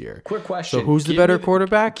playoffs this year. Quick question. So who's the better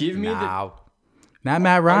quarterback? Give me not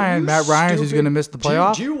Matt Ryan. Matt Ryan is going to miss the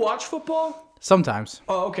playoffs. Do you watch football? Sometimes.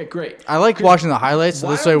 Oh, okay, great. I like watching the highlights, so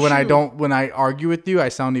Why this way don't when I argue with you, I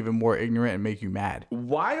sound even more ignorant and make you mad.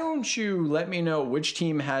 Why don't you let me know which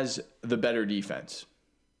team has the better defense?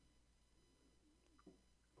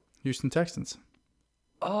 Houston Texans.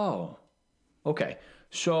 Oh, okay.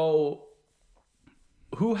 So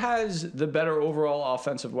who has the better overall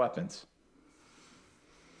offensive weapons?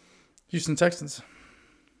 Houston Texans.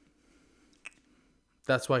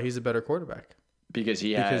 That's why he's a better quarterback. Because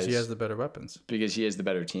he has the better weapons. Because he has the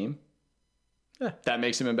better team? Yeah. That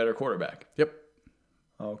makes him a better quarterback. Yep.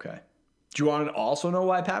 Okay. Do you want to also know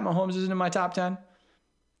why Pat Mahomes isn't in my top 10?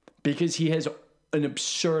 Because he has an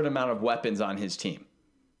absurd amount of weapons on his team.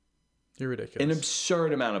 You're ridiculous. An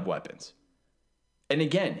absurd amount of weapons. And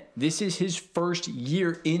again, this is his first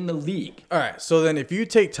year in the league. All right. So then if you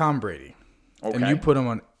take Tom Brady and you put him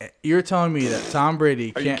on, you're telling me that Tom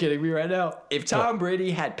Brady can't. Are you kidding me right now? If Tom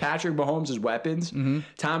Brady had Patrick Mahomes' weapons,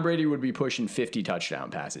 Tom Brady would be pushing 50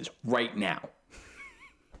 touchdown passes right now.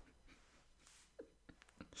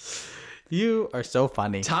 You are so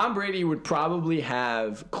funny. Tom Brady would probably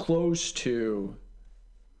have close to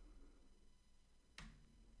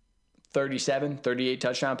 37, 38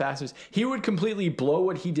 touchdown passes. He would completely blow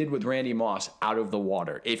what he did with Randy Moss out of the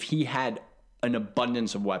water if he had an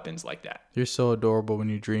abundance of weapons like that. You're so adorable when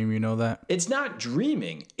you dream, you know that? It's not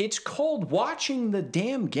dreaming. It's called watching the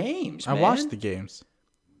damn games, man. I watched the games.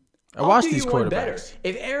 I watched these quarterbacks. Better.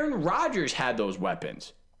 If Aaron Rodgers had those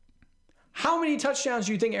weapons, how many touchdowns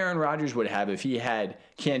do you think Aaron Rodgers would have if he had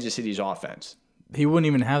Kansas City's offense? He wouldn't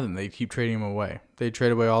even have them. They'd keep trading him away. They'd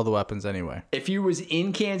trade away all the weapons anyway. If he was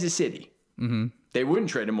in Kansas City, they wouldn't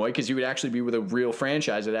trade him away because he would actually be with a real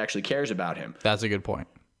franchise that actually cares about him. That's a good point.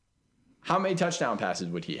 How many touchdown passes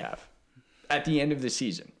would he have at the end of the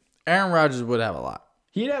season? Aaron Rodgers would have a lot.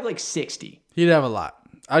 He'd have like 60. He'd have a lot.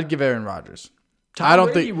 I'd give Aaron Rodgers.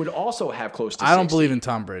 Tom Brady would also have close to 60. I don't believe in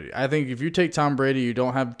Tom Brady. I think if you take Tom Brady, you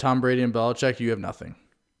don't have Tom Brady and Belichick, you have nothing.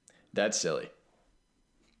 That's silly.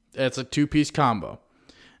 It's a two-piece combo.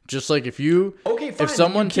 Just like if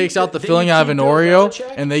someone takes out the filling out of an Oreo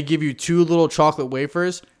and they give you two little chocolate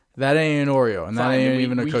wafers, that ain't an Oreo, and that ain't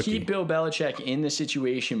even a cookie. We keep Bill Belichick in the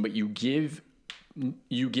situation, but you give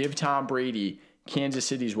Tom Brady Kansas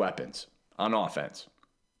City's weapons on offense.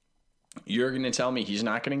 You're going to tell me he's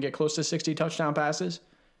not going to get close to 60 touchdown passes?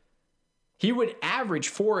 He would average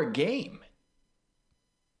 4 a game.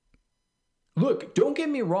 Look, don't get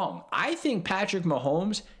me wrong. I think Patrick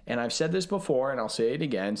Mahomes, and I've said this before, and I'll say it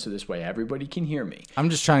again so this way everybody can hear me. I'm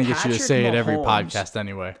just trying to get you to say it every podcast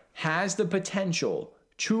anyway. Has the potential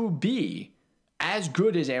to be as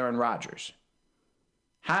good as Aaron Rodgers.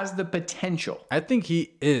 Has the potential. I think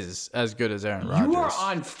he is as good as Aaron Rodgers. You are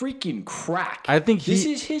on freaking crack. I think this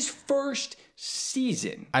is his first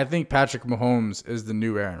season. I think Patrick Mahomes is the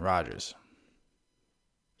new Aaron Rodgers.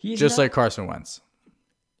 He's just like Carson Wentz.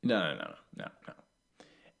 No.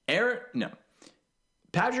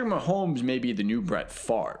 Patrick Mahomes may be the new Brett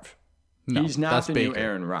Favre. No, he's not the new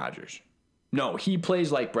Aaron Rodgers. No, he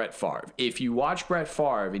plays like Brett Favre. If you watch Brett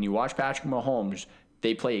Favre and you watch Patrick Mahomes,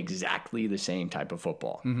 they play exactly the same type of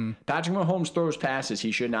football. Mm-hmm. Patrick Mahomes throws passes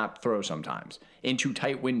he should not throw sometimes into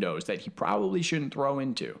tight windows that he probably shouldn't throw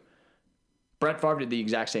into. Brett Favre did the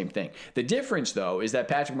exact same thing. The difference, though, is that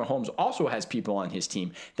Patrick Mahomes also has people on his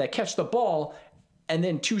team that catch the ball, and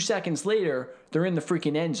then 2 seconds later, they're in the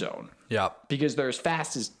freaking end zone. Yeah. Because they're as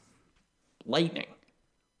fast as lightning.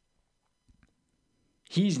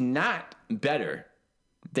 He's not better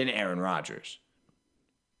than Aaron Rodgers.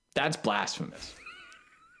 That's blasphemous.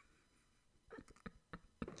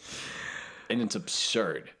 And it's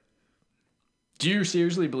absurd. Do you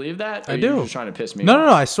seriously believe that? Or I do. You're just trying to piss me off? No.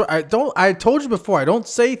 I swear. I told you before. I don't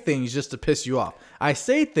say things just to piss you off. I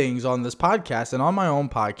say things on this podcast and on my own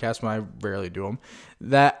podcast when I rarely do them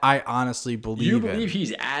that I honestly believe. You believe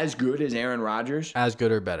he's as good as Aaron Rodgers? As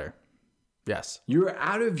good or better. Yes. You're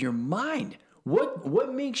out of your mind.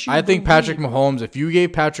 What makes you? I think Patrick Mahomes. If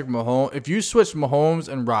you switched Mahomes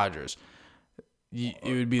and Rodgers, it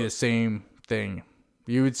would be the same thing.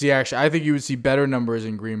 You would see I think you would see better numbers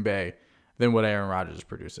in Green Bay than what Aaron Rodgers is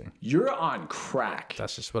producing. You're on crack.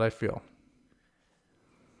 That's just what I feel.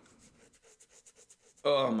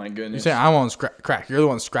 Oh my goodness! You're saying I'm on crack. You're the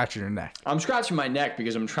one scratching your neck. I'm scratching my neck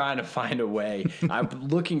because I'm trying to find a way. I'm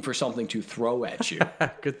looking for something to throw at you.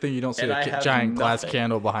 Good thing you don't see a giant glass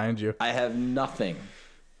candle behind you. I have nothing.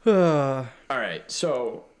 All right,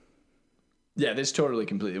 so yeah, this totally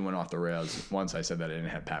completely went off the rails once I said that I didn't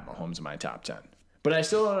have Pat Mahomes in my top 10. But I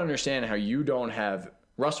still don't understand how you don't have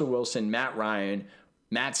Russell Wilson, Matt Ryan,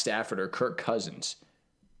 Matt Stafford, or Kirk Cousins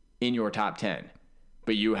in your top 10,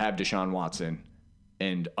 but you have Deshaun Watson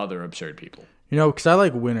and other absurd people. Because I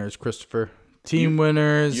like winners, Christopher. Team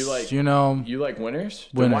winners. You like winners?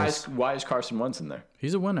 Winners. Why is Carson Wentz in there?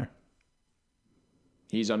 He's a winner.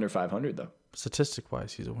 He's under 500 though.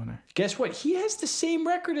 Statistic-wise, he's a winner. Guess what? He has the same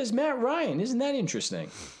record as Matt Ryan. Isn't that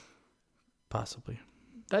interesting? Possibly.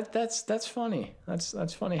 That's funny.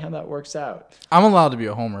 That's funny how that works out. I'm allowed to be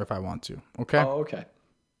a homer if I want to. Okay. Oh, okay.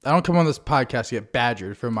 I don't come on this podcast to get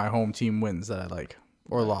badgered for my home team wins that I like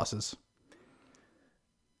or losses.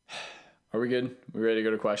 Are we good? We ready to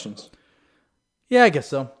go to questions? Yeah, I guess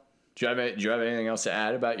so. Do you have anything else to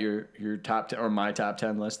add about your top 10 or my top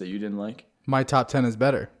 10 list that you didn't like? My top 10 is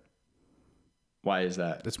better. Why is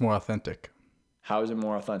that? It's more authentic. How is it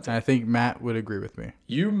more authentic? And I think Matt would agree with me.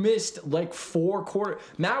 You missed like 4 quarters.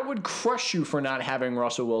 Matt would crush you for not having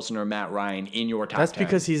Russell Wilson or Matt Ryan in your top 10. That's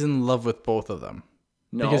because he's in love with both of them.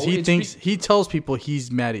 No, because he tells people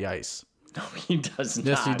he's Matty Ice. No, he does not.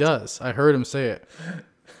 Yes, he does. I heard him say it.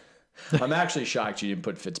 I'm actually shocked you didn't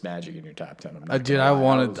put Fitzmagic in your top 10. I did. I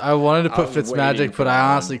wanted to put Fitzmagic, but I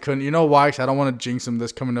honestly couldn't. You know why? Because I don't want to jinx him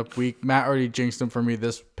this coming up week. Matt already jinxed him for me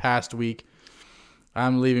this past week.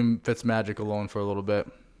 I'm leaving Fitzmagic alone for a little bit.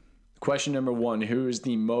 Question number 1. Who is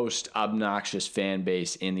the most obnoxious fan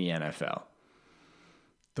base in the NFL?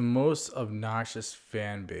 The most obnoxious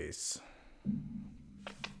fan base.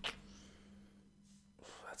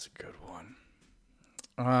 That's a good one.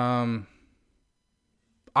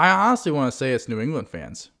 I honestly want to say it's New England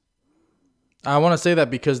fans. I want to say that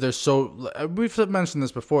because we've mentioned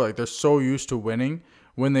this before, like they're so used to winning.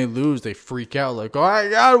 When they lose, they freak out like, oh my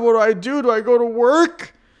God, what do I do? Do I go to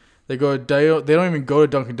work? They don't even go to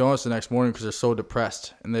Dunkin' Donuts the next morning because they're so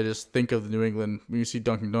depressed. And they just think of the New England, when you see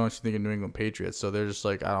Dunkin' Donuts, you think of New England Patriots. So they're just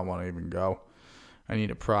like, I don't want to even go. I need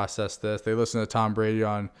to process this. They listen to Tom Brady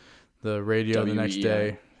on the radio the next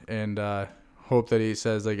day and hope that he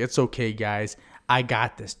says, like, it's okay, guys. I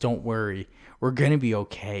got this. Don't worry. We're going to be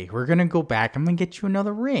okay. We're going to go back. I'm going to get you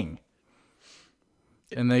another ring.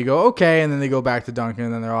 And they go, okay. And then they go back to Dunkin',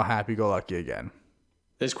 and then they're all happy-go-lucky again.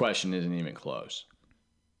 This question isn't even close.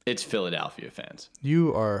 It's Philadelphia fans.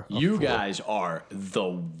 You guys are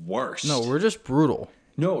the worst. No, we're just brutal.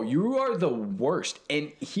 No, you are the worst.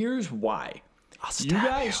 And here's why. You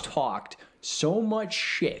guys talked so much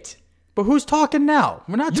shit. But who's talking now?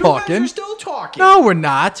 We're not talking. You guys are still talking. No, we're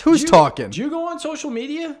not. Who's talking? Do you go on social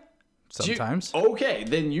media? Sometimes. Okay,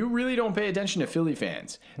 then you really don't pay attention to Philly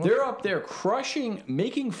fans. What? They're up there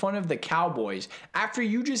making fun of the Cowboys after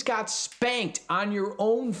you just got spanked on your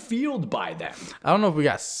own field by them. I don't know if we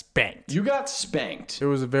got spanked. You got spanked. It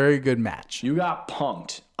was a very good match. You got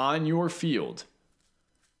punked on your field.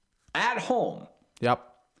 At home. Yep.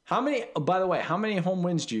 By the way, how many home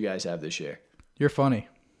wins do you guys have this year? You're funny.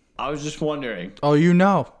 I was just wondering. Oh, you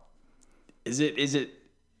know. Is it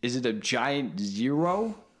a giant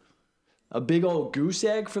 0? A big old goose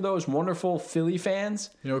egg for those wonderful Philly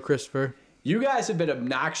fans? You know, Christopher. You guys have been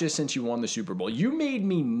obnoxious since you won the Super Bowl. You made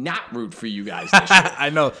me not root for you guys this year. I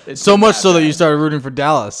know. It's so much so that you started rooting for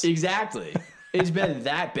Dallas. Exactly. It's been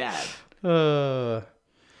that bad. Go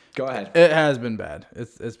ahead. It has been bad.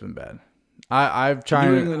 It's been bad. I've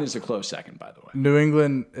tried. New England is a close second, by the way. New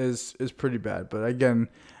England is pretty bad, but again,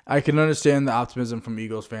 I can understand the optimism from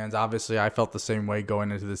Eagles fans. Obviously, I felt the same way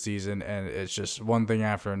going into the season, and it's just one thing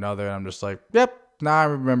after another. And I'm just like, yep. Now I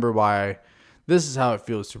remember why. This is how it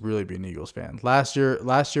feels to really be an Eagles fan. Last year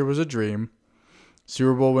was a dream.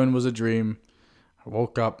 Super Bowl win was a dream. I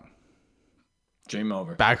woke up. Dream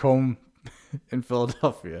over. Back home in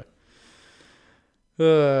Philadelphia.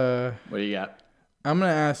 What do you got? I'm going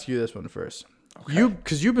to ask you this one first. Okay.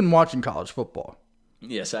 Because you've been watching college football.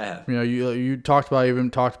 Yes, I have. You know, you even talked about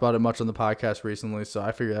it much on the podcast recently, so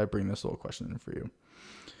I figured I'd bring this little question in for you.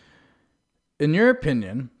 In your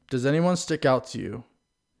opinion, does anyone stick out to you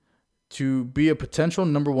to be a potential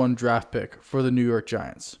number 1 draft pick for the New York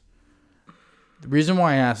Giants? The reason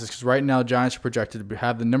why I ask is because right now Giants are projected to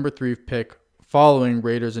have the number 3 pick following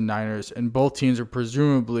Raiders and Niners, and both teams are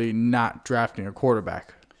presumably not drafting a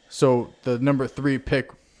quarterback. So the number 3 pick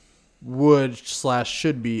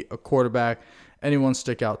should be a quarterback. Anyone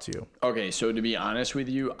stick out to you? Okay, so to be honest with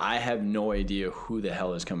you, I have no idea who the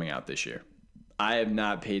hell is coming out this year. I have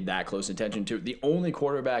not paid that close attention to it. The only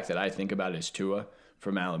quarterback that I think about is Tua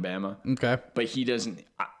from Alabama. Okay. But he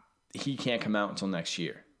can't come out until next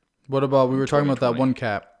year. What about, we were talking about that one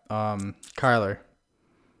cap, Kyler.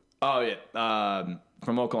 Oh, yeah.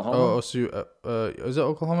 From Oklahoma. Is it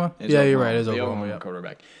Oklahoma? It's yeah, Oklahoma. You're right. It's Oklahoma. Oklahoma, yeah.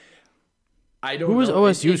 Quarterback. Who was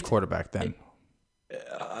OSU's quarterback then?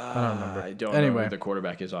 I don't remember. I don't know who the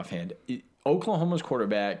quarterback is offhand. Oklahoma's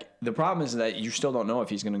quarterback, the problem is that you still don't know if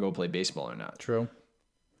he's going to go play baseball or not. True.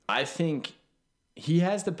 I think he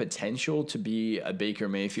has the potential to be a Baker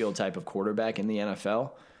Mayfield type of quarterback in the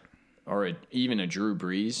NFL, or even a Drew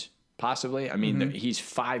Brees, possibly. I mean, he's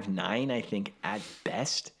 5'9", I think, at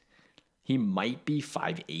best. He might be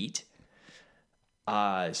 5'8".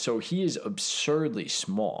 So he is absurdly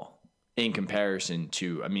small in comparison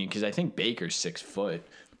to, I mean, because I think Baker's 6 foot.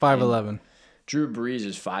 5'11". Drew Brees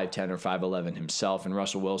is 5'10" or 5'11" himself, and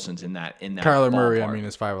Russell Wilson's in that Kyler Murray, ballpark. I mean,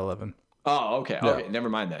 is 5'11". Oh, okay. Yeah. Okay, never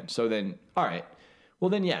mind then. So then, all right. Well,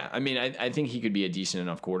 then, yeah. I mean, I think he could be a decent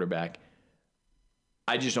enough quarterback.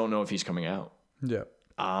 I just don't know if he's coming out. Yeah.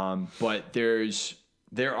 But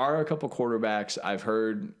there are a couple quarterbacks I've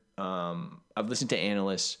heard. I've listened to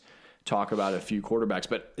analysts talk about a few quarterbacks,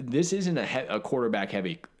 but this isn't a quarterback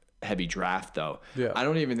heavy draft, though. Yeah. I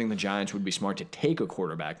don't even think the Giants would be smart to take a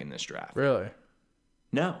quarterback in this draft. Really?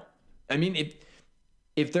 No. I mean,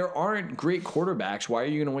 if there aren't great quarterbacks, why are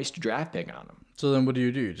you going to waste a draft pick on them? So then what do?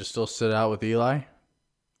 You just still sit out with Eli?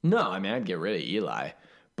 No, I mean, I'd get rid of Eli.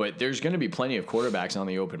 But there's going to be plenty of quarterbacks on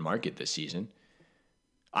the open market this season.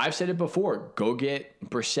 I've said it before. Go get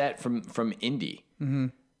Brissett from Indy. Mm-hmm.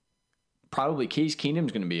 Probably Case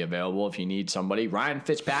Keenum's going to be available if you need somebody. Ryan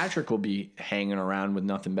Fitzpatrick will be hanging around with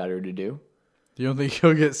nothing better to do. You don't think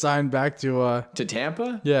he'll get signed back to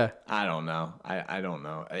Tampa? Yeah. I don't know. I don't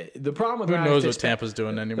know. The problem with Who Ryan knows what Tampa's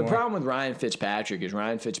doing anymore? The problem with Ryan Fitzpatrick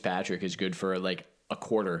is good for like a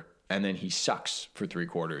quarter, and then he sucks for 3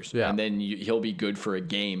 quarters. Yeah. And then he'll be good for a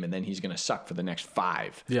game, and then he's going to suck for the next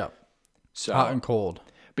 5. Yeah. So hot and cold.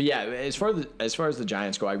 But yeah, as far as the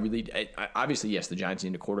Giants go, I obviously, yes, the Giants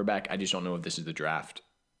need a quarterback. I just don't know if this is the draft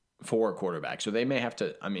for a quarterback. So they may have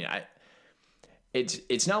to. I mean,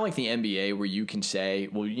 it's not like the NBA where you can say,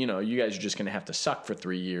 well, you know, you guys are just going to have to suck for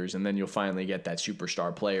 3 years, and then you'll finally get that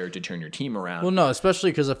superstar player to turn your team around. Well, no,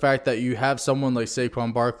 especially because the fact that you have someone like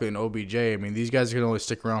Saquon Barkley and OBJ. I mean, these guys can only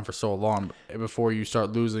stick around for so long before you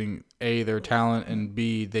start losing A, their talent, and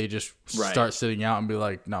B, they just start sitting out and be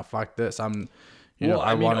like, no, fuck this. I mean,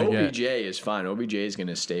 OBJ is fine. OBJ is going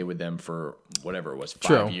to stay with them for whatever it was, 5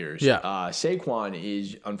 True. years. Yeah. Saquon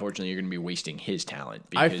is, unfortunately, you're going to be wasting his talent.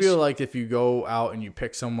 I feel like if you go out and you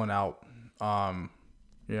pick someone out,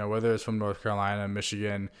 whether it's from North Carolina,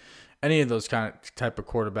 Michigan, any of those type of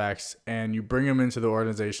quarterbacks, and you bring them into the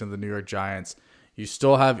organization of the New York Giants, you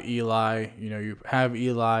still have Eli. You have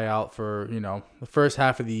Eli out for, the first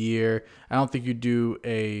half of the year. I don't think you do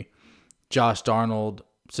a Josh Darnold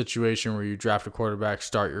situation where you draft a quarterback,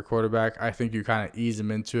 start your quarterback. I think you kind of ease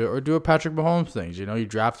him into it, or do a Patrick Mahomes thing. You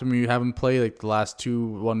draft him, you have him play like the last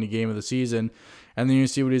 2 won the game of the season, and then you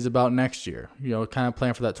see what he's about next year. Kind of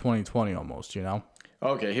plan for that 2020 almost.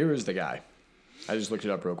 Okay, here is the guy. I just looked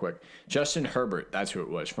it up real quick. Justin Herbert, that's who it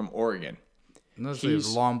was, from Oregon.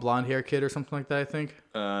 He's a long blonde hair kid or something like that, I think.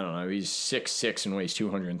 I don't know. He's 6'6" and weighs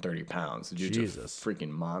 230 pounds. The dude's Jesus. a freaking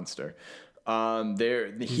monster.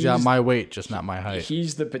 He's got my weight, just not my height.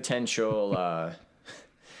 He's the potential.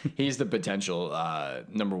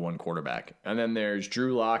 Number 1 quarterback, and then there's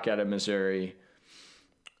Drew Lock out of Missouri.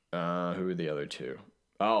 Who are the other 2?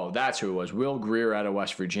 Oh, that's who it was. Will Grier out of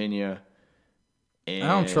West Virginia. And I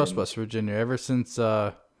don't trust West Virginia ever since.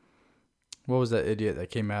 What was that idiot that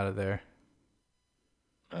came out of there?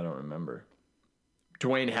 I don't remember.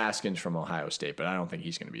 Dwayne Haskins from Ohio State, but I don't think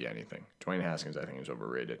he's going to be anything. Dwayne Haskins, I think, is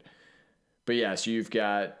overrated. But yeah, so you've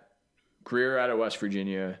got Grier out of West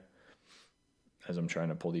Virginia, as I'm trying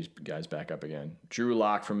to pull these guys back up again. Drew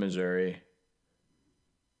Lock from Missouri.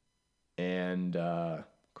 And,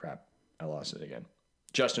 crap, I lost it again.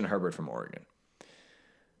 Justin Herbert from Oregon.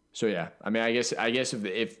 So yeah, I mean, I guess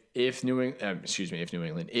if New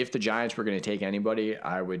England, if the Giants were going to take anybody,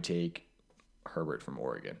 I would take Herbert from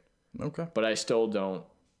Oregon. Okay. But I still don't,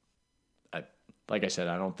 like I said,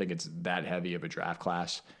 I don't think it's that heavy of a draft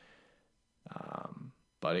class.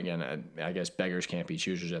 But again, I guess beggars can't be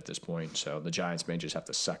choosers at this point, so the Giants may just have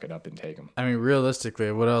to suck it up and take them. I mean,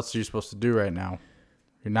 realistically, what else are you supposed to do right now?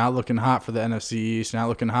 You're not looking hot for the NFC East. You're not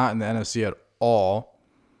looking hot in the NFC at all.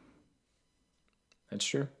 That's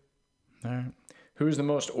true. All right. Who's the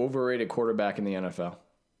most overrated quarterback in the NFL?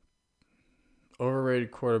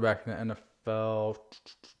 Overrated quarterback in the NFL?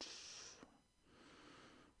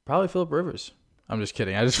 Probably Phillip Rivers. I'm just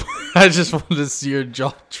kidding. I just wanted to see your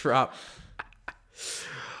jaw drop.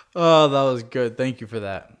 Oh, that was good. Thank you for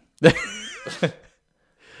that.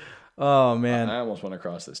 Oh, man. I almost went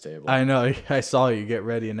across this table. I know. I saw you get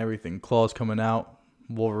ready and everything. Claws coming out,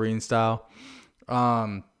 Wolverine style.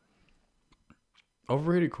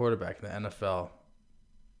 Overrated quarterback in the NFL.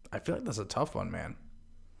 I feel like that's a tough one, man.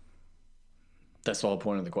 That's the whole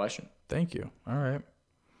point of the question. Thank you. All right.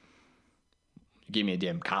 gave me a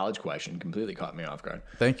damn college question. Completely caught me off guard.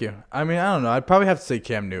 Thank you. I mean, I don't know. I'd probably have to say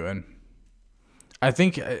Cam Newton. I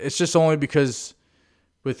think it's just only because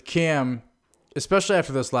with Cam, especially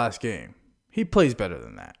after this last game, he plays better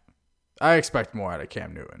than that. I expect more out of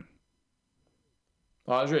Cam Newton.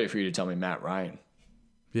 Well, I was ready for you to tell me Matt Ryan.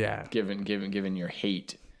 Yeah. Given your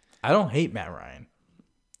hate. I don't hate Matt Ryan.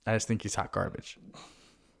 I just think he's hot garbage.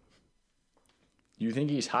 You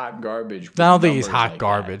think he's hot garbage? I don't think he's hot like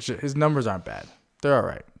garbage. His numbers aren't bad. They're all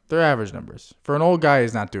right. They're average numbers. For an old guy,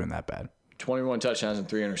 he's not doing that bad. 21 touchdowns and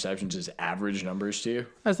 3 interceptions is average numbers to you?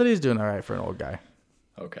 I said he's doing all right for an old guy.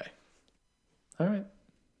 Okay. All right.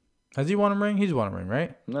 Has he won a ring? He's won a ring,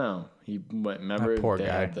 right? No. He went, remember That poor they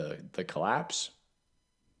guy. had the collapse?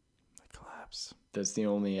 The collapse. That's the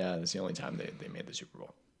only time they made the Super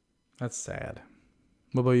Bowl. That's sad.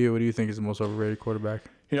 What about you? What do you think is the most overrated quarterback?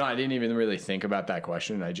 You know, I didn't even really think about that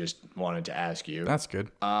question. I just wanted to ask you. That's good.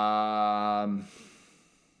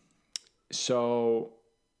 So,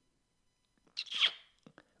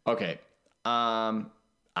 okay.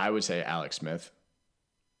 I would say Alex Smith.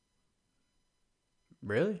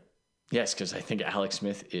 Really? Yes, because I think Alex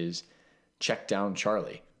Smith is check down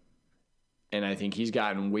Charlie. And I think he's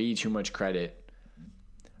gotten way too much credit.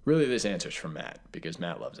 Really, this answer's from Matt, because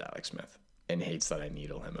Matt loves Alex Smith and hates that I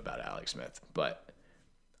needle him about Alex Smith. But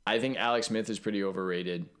I think Alex Smith is pretty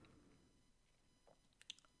overrated.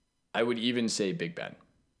 I would even say Big Ben.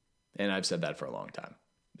 And I've said that for a long time.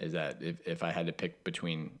 Is that if I had to pick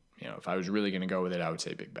between, if I was really going to go with it, I would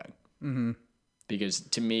say Big Ben. Mm-hmm. Because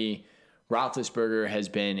to me, Roethlisberger has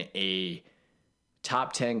been a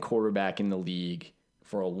top 10 quarterback in the league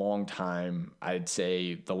for a long time. I'd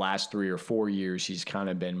say the last 3 or 4 years, he's kind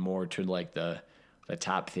of been more to like the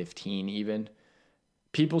top 15 even.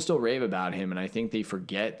 People still rave about him, and I think they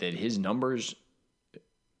forget that his numbers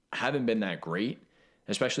haven't been that great,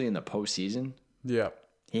 especially in the postseason. Yeah.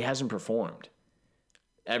 He hasn't performed.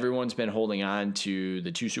 Everyone's been holding on to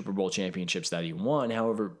the 2 Super Bowl championships that he won.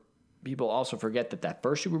 However, people also forget that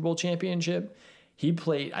first Super Bowl championship, he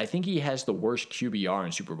played, I think he has the worst QBR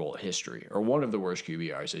in Super Bowl history, or one of the worst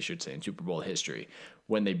QBRs, I should say, in Super Bowl history,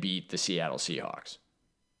 when they beat the Seattle Seahawks.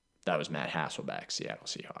 That was Matt Hasselbeck's Seattle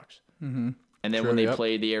Seahawks. Mm-hmm. And then when they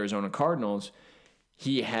played the Arizona Cardinals,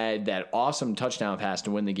 he had that awesome touchdown pass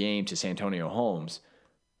to win the game to Santonio Holmes.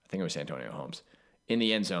 I think it was Santonio Holmes in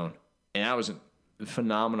the end zone. And that was a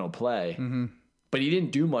phenomenal play. Mm-hmm. But he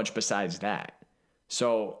didn't do much besides that.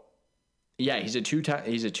 So, yeah, he's a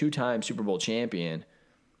two-time Super Bowl champion.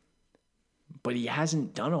 But he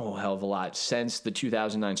hasn't done a whole hell of a lot since the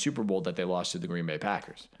 2009 Super Bowl that they lost to the Green Bay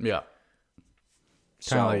Packers. Yeah.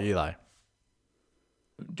 Kind of like Eli.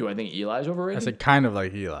 Do I think Eli's overrated? I said kind of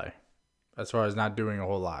like Eli, as far as not doing a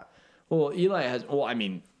whole lot. Well, Eli has. Well, I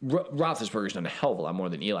mean, Roethlisberger's done a hell of a lot more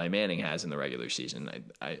than Eli Manning has in the regular season.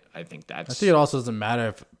 I think that's. I think it also doesn't matter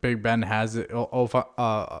if Big Ben has it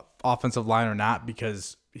offensive line or not,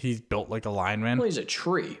 because he's built like a lineman. Well, he's a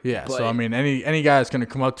tree. Yeah. So I mean, any guy that's going to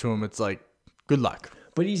come up to him, it's like, good luck.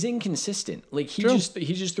 But he's inconsistent. Like he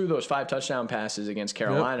just threw those 5 touchdown passes against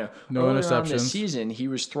Carolina. Yep. No Earlier interceptions. on this season, he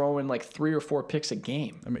was throwing like 3 or 4 picks a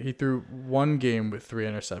game. I mean, he threw one game with 3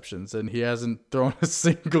 interceptions, and he hasn't thrown a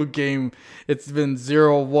single game. It's been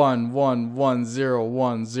 0-1, 1-1,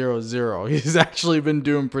 0-1, 0-0. He's actually been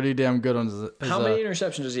doing pretty damn good on his. How many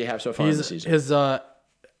interceptions does he have so far in the season? His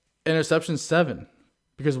interceptions 7,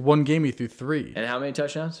 because one game he threw 3. And how many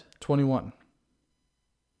touchdowns? 21.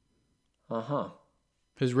 Uh-huh.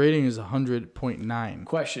 His rating is 100.9.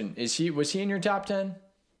 Question: was he in your top 10?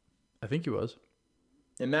 I think he was.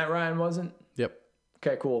 And Matt Ryan wasn't? Yep.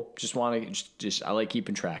 Okay, cool. Just want to just I like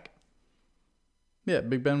keeping track. Yeah,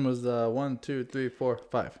 Big Ben was 1, 2, 3, 4,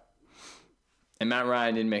 5. And Matt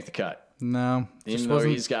Ryan didn't make the cut. No. Even though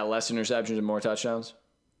he's got less interceptions and more touchdowns?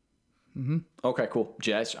 Mm-hmm. Okay, cool.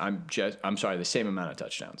 I'm sorry, the same amount of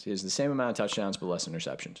touchdowns. He has the same amount of touchdowns but less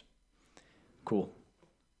interceptions. Cool.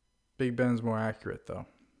 Big Ben's more accurate, though.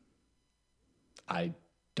 I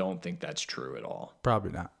don't think that's true at all.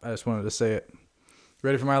 Probably not. I just wanted to say it.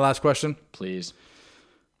 Ready for my last question? Please.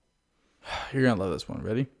 You're going to love this one.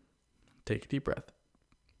 Ready? Take a deep breath.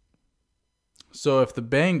 So if the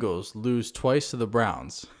Bengals lose twice to the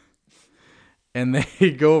Browns and they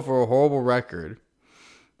go for a horrible record,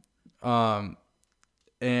 and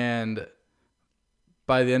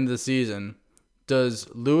by the end of the season, does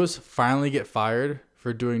Lewis finally get fired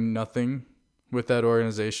for doing nothing with that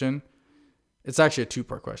organization? It's actually a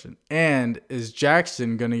 2-part question. And is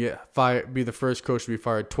Jackson going to get fired? Be the first coach to be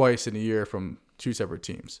fired twice in a year from 2 separate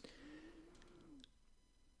teams?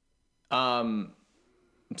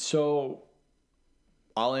 So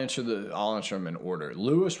I'll answer them in order.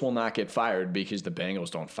 Lewis will not get fired because the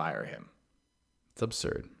Bengals don't fire him. It's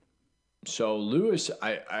absurd. So Lewis,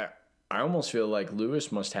 I almost feel like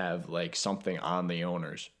Lewis must have like something on the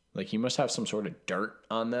owners. Like he must have some sort of dirt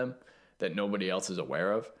on them that nobody else is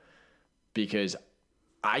aware of, because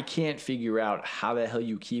I can't figure out how the hell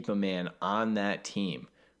you keep a man on that team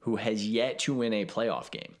who has yet to win a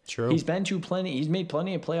playoff game. True. He's made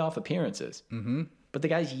plenty of playoff appearances. Mm-hmm. But the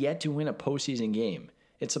guy's yet to win a postseason game.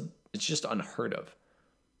 It's just unheard of.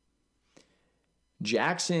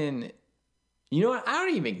 Jackson, you know what? I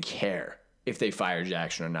don't even care if they fire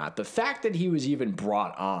Jackson or not. The fact that he was even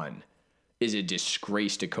brought on is a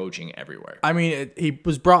disgrace to coaching everywhere. I mean, he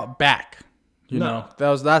was brought back. You know,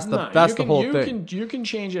 that's the whole thing. You can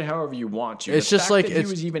change it however you want to. It's the just fact like that he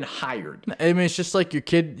was even hired. I mean, it's just like your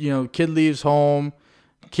kid. You know, kid leaves home,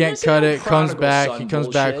 can't cut it, comes back. He comes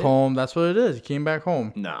back home. That's what it is. He came back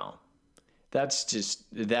home. No, that's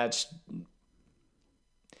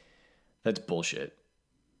bullshit.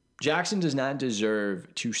 Jackson does not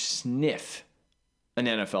deserve to sniff an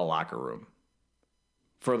NFL locker room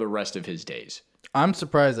for the rest of his days. I'm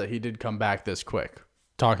surprised that he did come back this quick.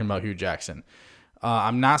 Talking about Hugh Jackson.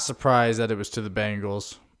 I'm not surprised that it was to the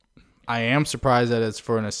Bengals. I am surprised that it's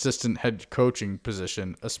for an assistant head coaching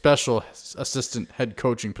position, a special assistant head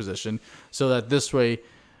coaching position, so that this way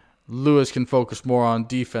Lewis can focus more on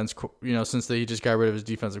defense, you know, since he just got rid of his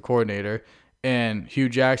defensive coordinator, and Hugh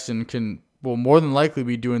Jackson will more than likely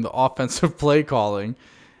be doing the offensive play calling.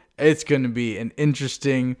 It's going to be an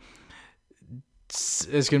interesting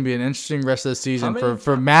rest of the season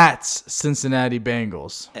for Matt's Cincinnati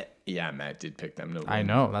Bengals. Yeah, Matt did pick them to win. I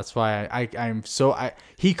know. That's why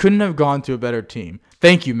he couldn't have gone to a better team.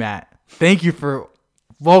 Thank you, Matt. Thank you for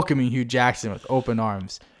welcoming Hugh Jackson with open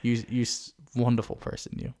arms. You wonderful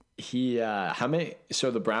person, you.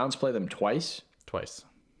 So the Browns play them twice? Twice.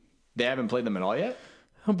 They haven't played them at all yet?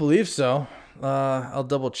 I don't believe so. I'll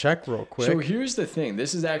double check real quick. So here's the thing.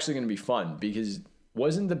 This is actually going to be fun because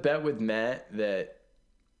wasn't the bet with Matt that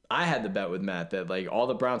I had the bet with Matt that like all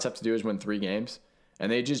the Browns have to do is win 3 games and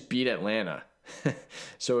they just beat Atlanta.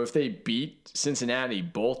 So if they beat Cincinnati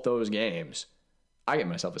both those games, I get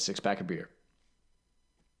myself a 6-pack of beer,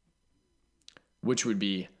 which would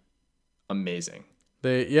be amazing.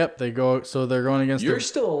 They're going against. You're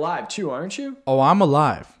still alive too, aren't you? Oh, I'm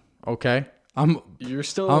alive. Okay. You're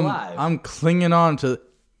still alive. I'm clinging on to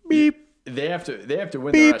beep. They have to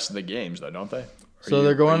win the rest of the games though, don't they? So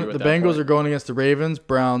they're going. The Bengals are going against the Ravens,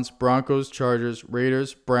 Browns, Broncos, Chargers,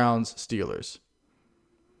 Raiders, Browns, Steelers.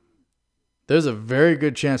 There's a very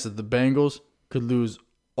good chance that the Bengals could lose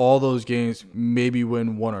all those games, maybe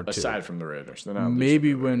win 1 or 2. Aside from the Raiders, they're not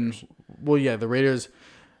maybe win. Well, yeah, the Raiders.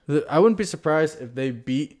 I wouldn't be surprised if they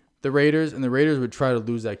beat the Raiders, and the Raiders would try to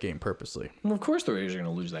lose that game purposely. Well, of course, the Raiders are going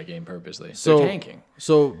to lose that game purposely. They're tanking.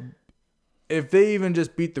 So if they even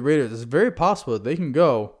just beat the Raiders, it's very possible that they can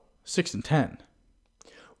go 6-10.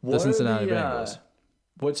 The Cincinnati Bengals.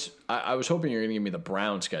 I was hoping you were going to give me the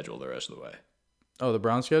Brown schedule the rest of the way. Oh, the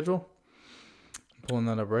Brown schedule? I'm pulling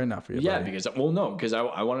that up right now for you. Yeah, buddy. because I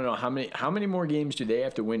want to know how many more games do they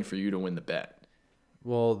have to win for you to win the bet?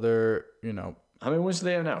 Well, they're how many wins do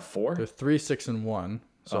they have now? 4? They're 3-6-1.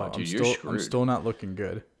 So dude, you're screwed. I'm still not looking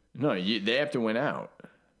good. No, they have to win out.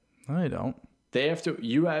 No, they don't. They have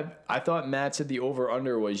to. I thought Matt said the over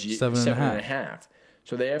under was 7.5.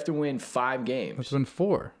 So they have to win 5 games. Let's win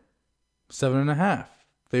 4. 7.5.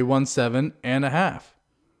 They won 7.5.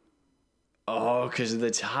 Oh, because of the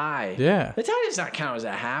tie. Yeah. The tie does not count as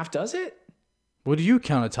a half, does it? What do you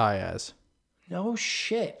count a tie as? No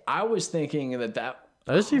shit. I was thinking that.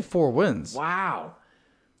 I just need 4 wins. Wow.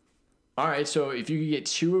 All right, so if you could get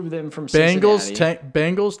 2 of them from Cincinnati.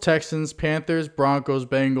 Bengals, Texans, Panthers, Broncos,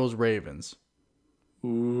 Bengals, Ravens.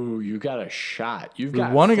 Ooh, you got a shot. You've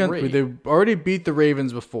got 3. They already beat the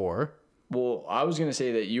Ravens before. Well, I was going to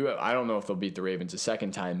say that I don't know if they'll beat the Ravens a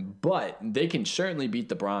second time, but they can certainly beat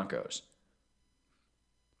the Broncos.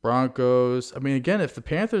 Broncos. I mean, again, if the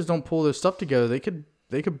Panthers don't pull their stuff together, they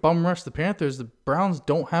could bum rush the Panthers. The Browns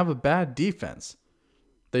don't have a bad defense.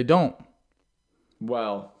 They don't.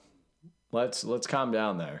 Well, let's calm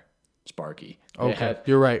down there, Sparky. Okay,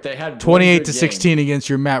 you're right. They had 28-16 against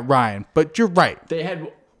your Matt Ryan, but you're right. They had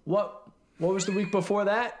what was the week before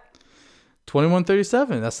that?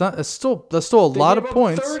 21-37. That's still a lot of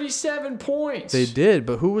points. 37 points. They did,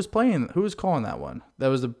 but who was calling that one? That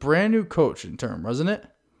was the brand new coach in term, wasn't it?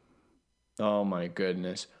 Oh my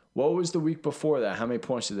goodness. What was the week before that? How many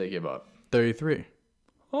points did they give up? 33.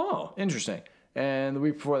 Oh, interesting. And the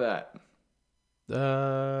week before that?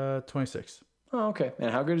 26. Oh, okay.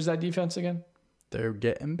 And how good is that defense again? They're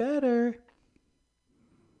getting better.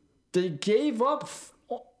 They gave up.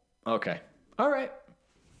 Okay. All right.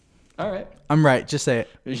 I'm right. Just say it.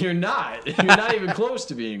 You're not. You're not even close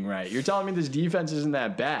to being right. You're telling me this defense isn't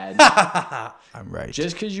that bad. I'm right.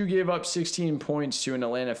 Just because you gave up 16 points to an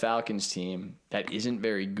Atlanta Falcons team that isn't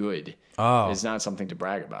very good is not something to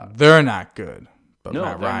brag about. They're not good, but No,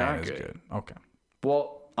 Matt they're Ryan not is good. good. Okay.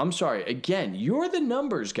 Well, I'm sorry. Again, you're the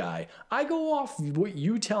numbers guy. I go off what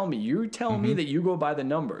you tell me. You tell me that you go by the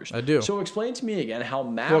numbers. I do. So explain to me again how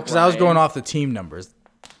Matt Well, because I was Ryan- going off the team numbers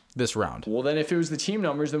this round. Well, then if it was the team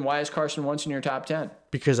numbers, then why is Carson Wentz in your top 10?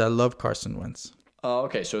 Because I love Carson Wentz. Oh,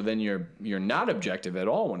 okay. So then you're not objective at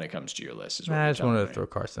all when it comes to your list. Is what I you're just telling wanted me. to throw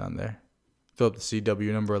Carson on there. Throw up the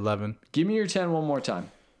CW number 11. Give me your 10 one more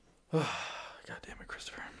time. God damn it,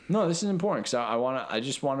 Christopher. No, this is important because I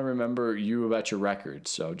just want to remember you about your record.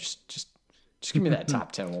 So just give me that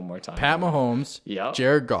top 10 one more time. Pat Mahomes. Yep.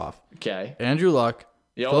 Jared Goff. Okay. Andrew Luck.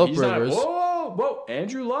 Yo, Phillip he's Rivers. Not, whoa.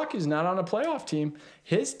 Andrew Luck is not on a playoff team.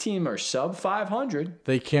 His team are sub 500.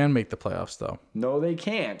 They can make the playoffs, though. No, they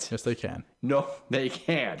can't. Yes, they can. No, they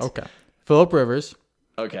can't. Okay. Phillip Rivers.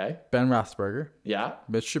 Okay. Ben Roethlisberger. Yeah.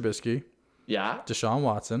 Mitch Trubisky. Yeah. Deshaun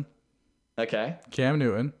Watson. Okay. Cam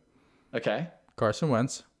Newton. Okay. Carson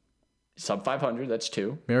Wentz. Sub 500. That's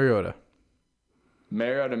 2. Mariota.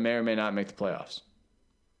 Mariota may or may not make the playoffs.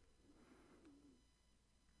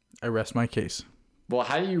 I rest my case. Well,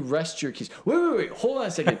 how do you rest your case? Wait. Hold on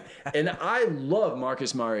a second. And I love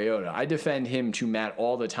Marcus Mariota. I defend him to Matt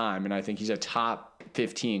all the time, and I think he's a top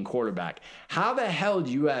 15 quarterback. How the hell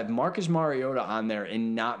do you have Marcus Mariota on there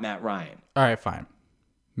and not Matt Ryan? All right, fine.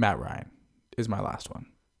 Matt Ryan is my last one.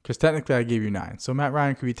 Because technically I gave you 9. So Matt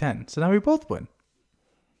Ryan could be 10. So now we both win.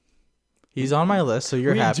 He's on my list, so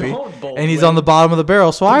you're We happy. don't both And he's win. on the bottom of the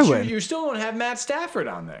barrel, so I But win. You still don't have Matt Stafford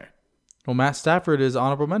on there. Well, Matt Stafford is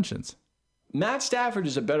honorable mentions. Matt Stafford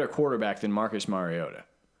is a better quarterback than Marcus Mariota.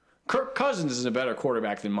 Kirk Cousins is a better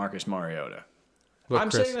quarterback than Marcus Mariota. Look, I'm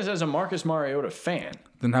Chris, saying this as a Marcus Mariota fan.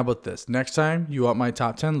 then how about this? Next time you want my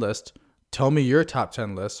top 10 list, tell me your top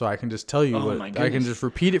 10 list so I can just tell you Oh what my I can goodness. just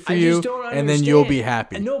repeat it for I you just don't and then you'll be understand.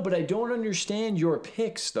 happy. No, but I don't understand your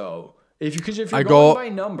picks though. Because if I you're go- going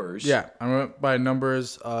by numbers, Yeah, I went by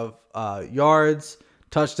numbers of yards,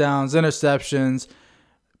 touchdowns, interceptions,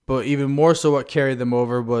 but even more so what carried them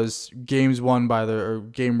over was games won by or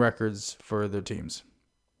game records for their teams.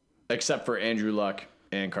 except for Andrew Luck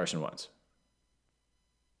and Carson Wentz.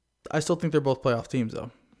 I still think they're both playoff teams,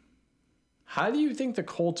 though. How do you think the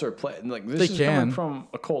Colts are playing? Like this They is can. coming from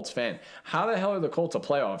a Colts fan. How the hell are the Colts a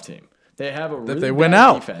playoff team? They have a really they bad win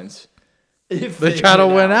out. defense. If They gotta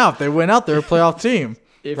win out. They win out, they're a playoff team,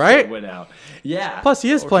 If right? they win out, yeah. Plus,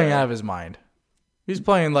 he is playing Okay. out of his mind. He's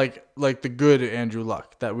playing like the good Andrew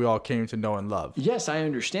Luck that we all came to know and love. Yes, I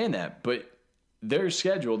understand that, but their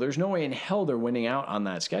schedule, there's no way in hell they're winning out on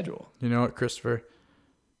that schedule. You know what, Christopher?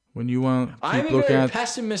 When you want to I'm keep a looking very at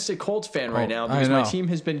pessimistic Colts fan right Oh, now I because my know. team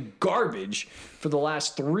has been garbage for the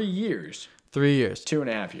last 3 years, 3 years.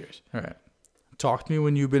 2.5 years. All right. Talk to me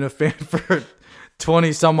when you've been a fan for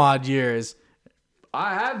 20 some odd years.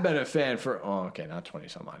 I have been a fan for not 20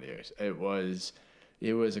 some odd years. It was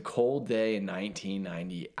a cold day in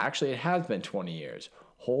 1990. Actually, it has been 20 years.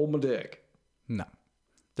 Hold my dick. No.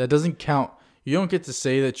 That doesn't count. You don't get to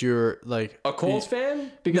say that you're like A Colts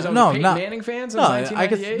fan because No, I was a Peyton not- Manning fan since No,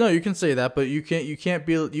 1998. you can say that, but you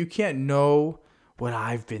can't know what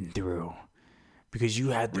I've been through because you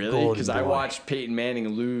had the Really? golden Because I boy. watched Peyton Manning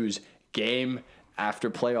lose game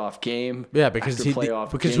after playoff game. Yeah, because after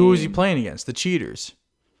playoff who was he game. playing against? The cheaters.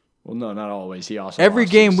 Well, no, not always. He also Every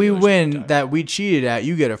lost to the game we Steelers win sometime. that we cheated at,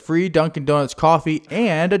 you get a free Dunkin' Donuts coffee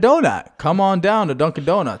and a donut. Come on down to Dunkin'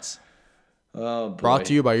 Donuts. Oh, boy. Brought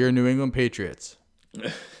to you by your New England Patriots.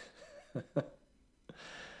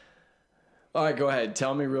 All right, go ahead.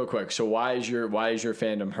 Tell me real quick. So why is your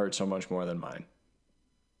fandom hurt so much more than mine?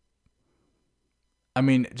 I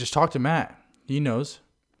mean, just talk to Matt. He knows.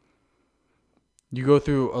 You go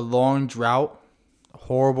through a long drought, a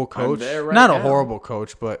horrible coach. there right Not a now. horrible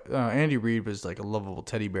coach, but Andy Reid was like a lovable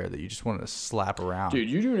teddy bear that you just wanted to slap around. Dude,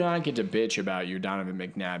 you do not get to bitch about your Donovan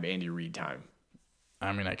McNabb, Andy Reid time.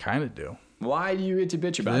 I mean, I kind of do. Why do you get to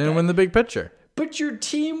bitch They about didn't that? win the big picture. But your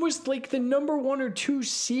team was like the number 1 or 2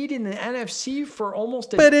 seed in the NFC for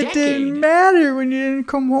almost a But decade. it didn't matter when you didn't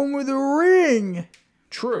come home with a ring.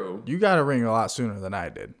 True. You got a ring a lot sooner than I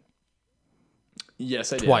did.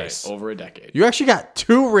 Yes, I did. Twice. Over a decade. You actually got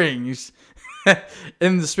 2 rings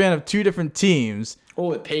in the span of 2 different teams. Oh,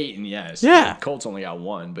 with Peyton, yes. Yeah. Colts only got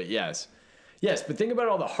 1, but yes. Yes, but think about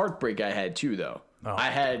all the heartbreak I had too, though. Oh,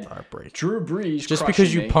 I had heartbreak. Drew Brees Just crushing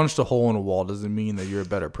because you me. punched a hole in a wall doesn't mean that you're a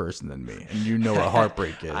better person than me. And you know what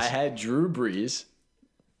heartbreak is. I had Drew Brees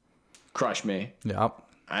crush me. Yep.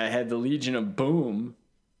 I had the Legion of Boom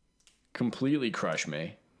completely crush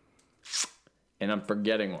me. And I'm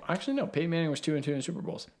forgetting. Actually, no. Peyton Manning was 2-2 in Super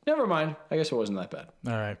Bowls. Never mind. I guess it wasn't that bad.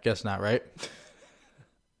 All right. Guess not, right?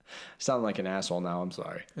 Sound like an asshole now. I'm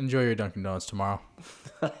sorry. Enjoy your Dunkin' Donuts tomorrow.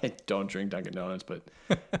 I don't drink Dunkin' Donuts, but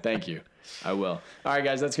thank you. I will. All right,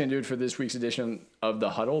 guys. That's going to do it for this week's edition of The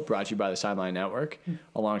Huddle, brought to you by the Sideline Network.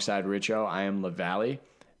 Alongside Richo, I am LaValle.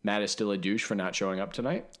 Matt is still a douche for not showing up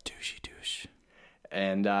tonight. Douchey douche.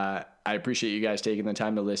 And I appreciate you guys taking the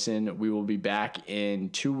time to listen. We will be back in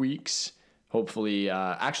 2 weeks. Hopefully,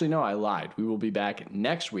 actually, no, I lied. We will be back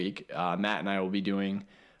next week. Matt and I will be doing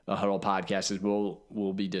a Huddle podcast as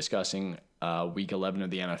we'll be discussing week 11 of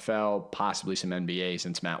the NFL, possibly some NBA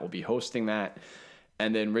since Matt will be hosting that.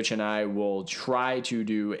 And then Rich and I will try to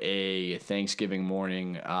do a Thanksgiving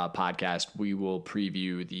morning podcast. We will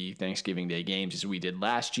preview the Thanksgiving Day games as we did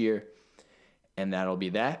last year. And that'll be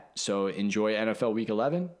that. So enjoy NFL Week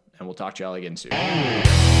 11, and we'll talk to y'all again soon.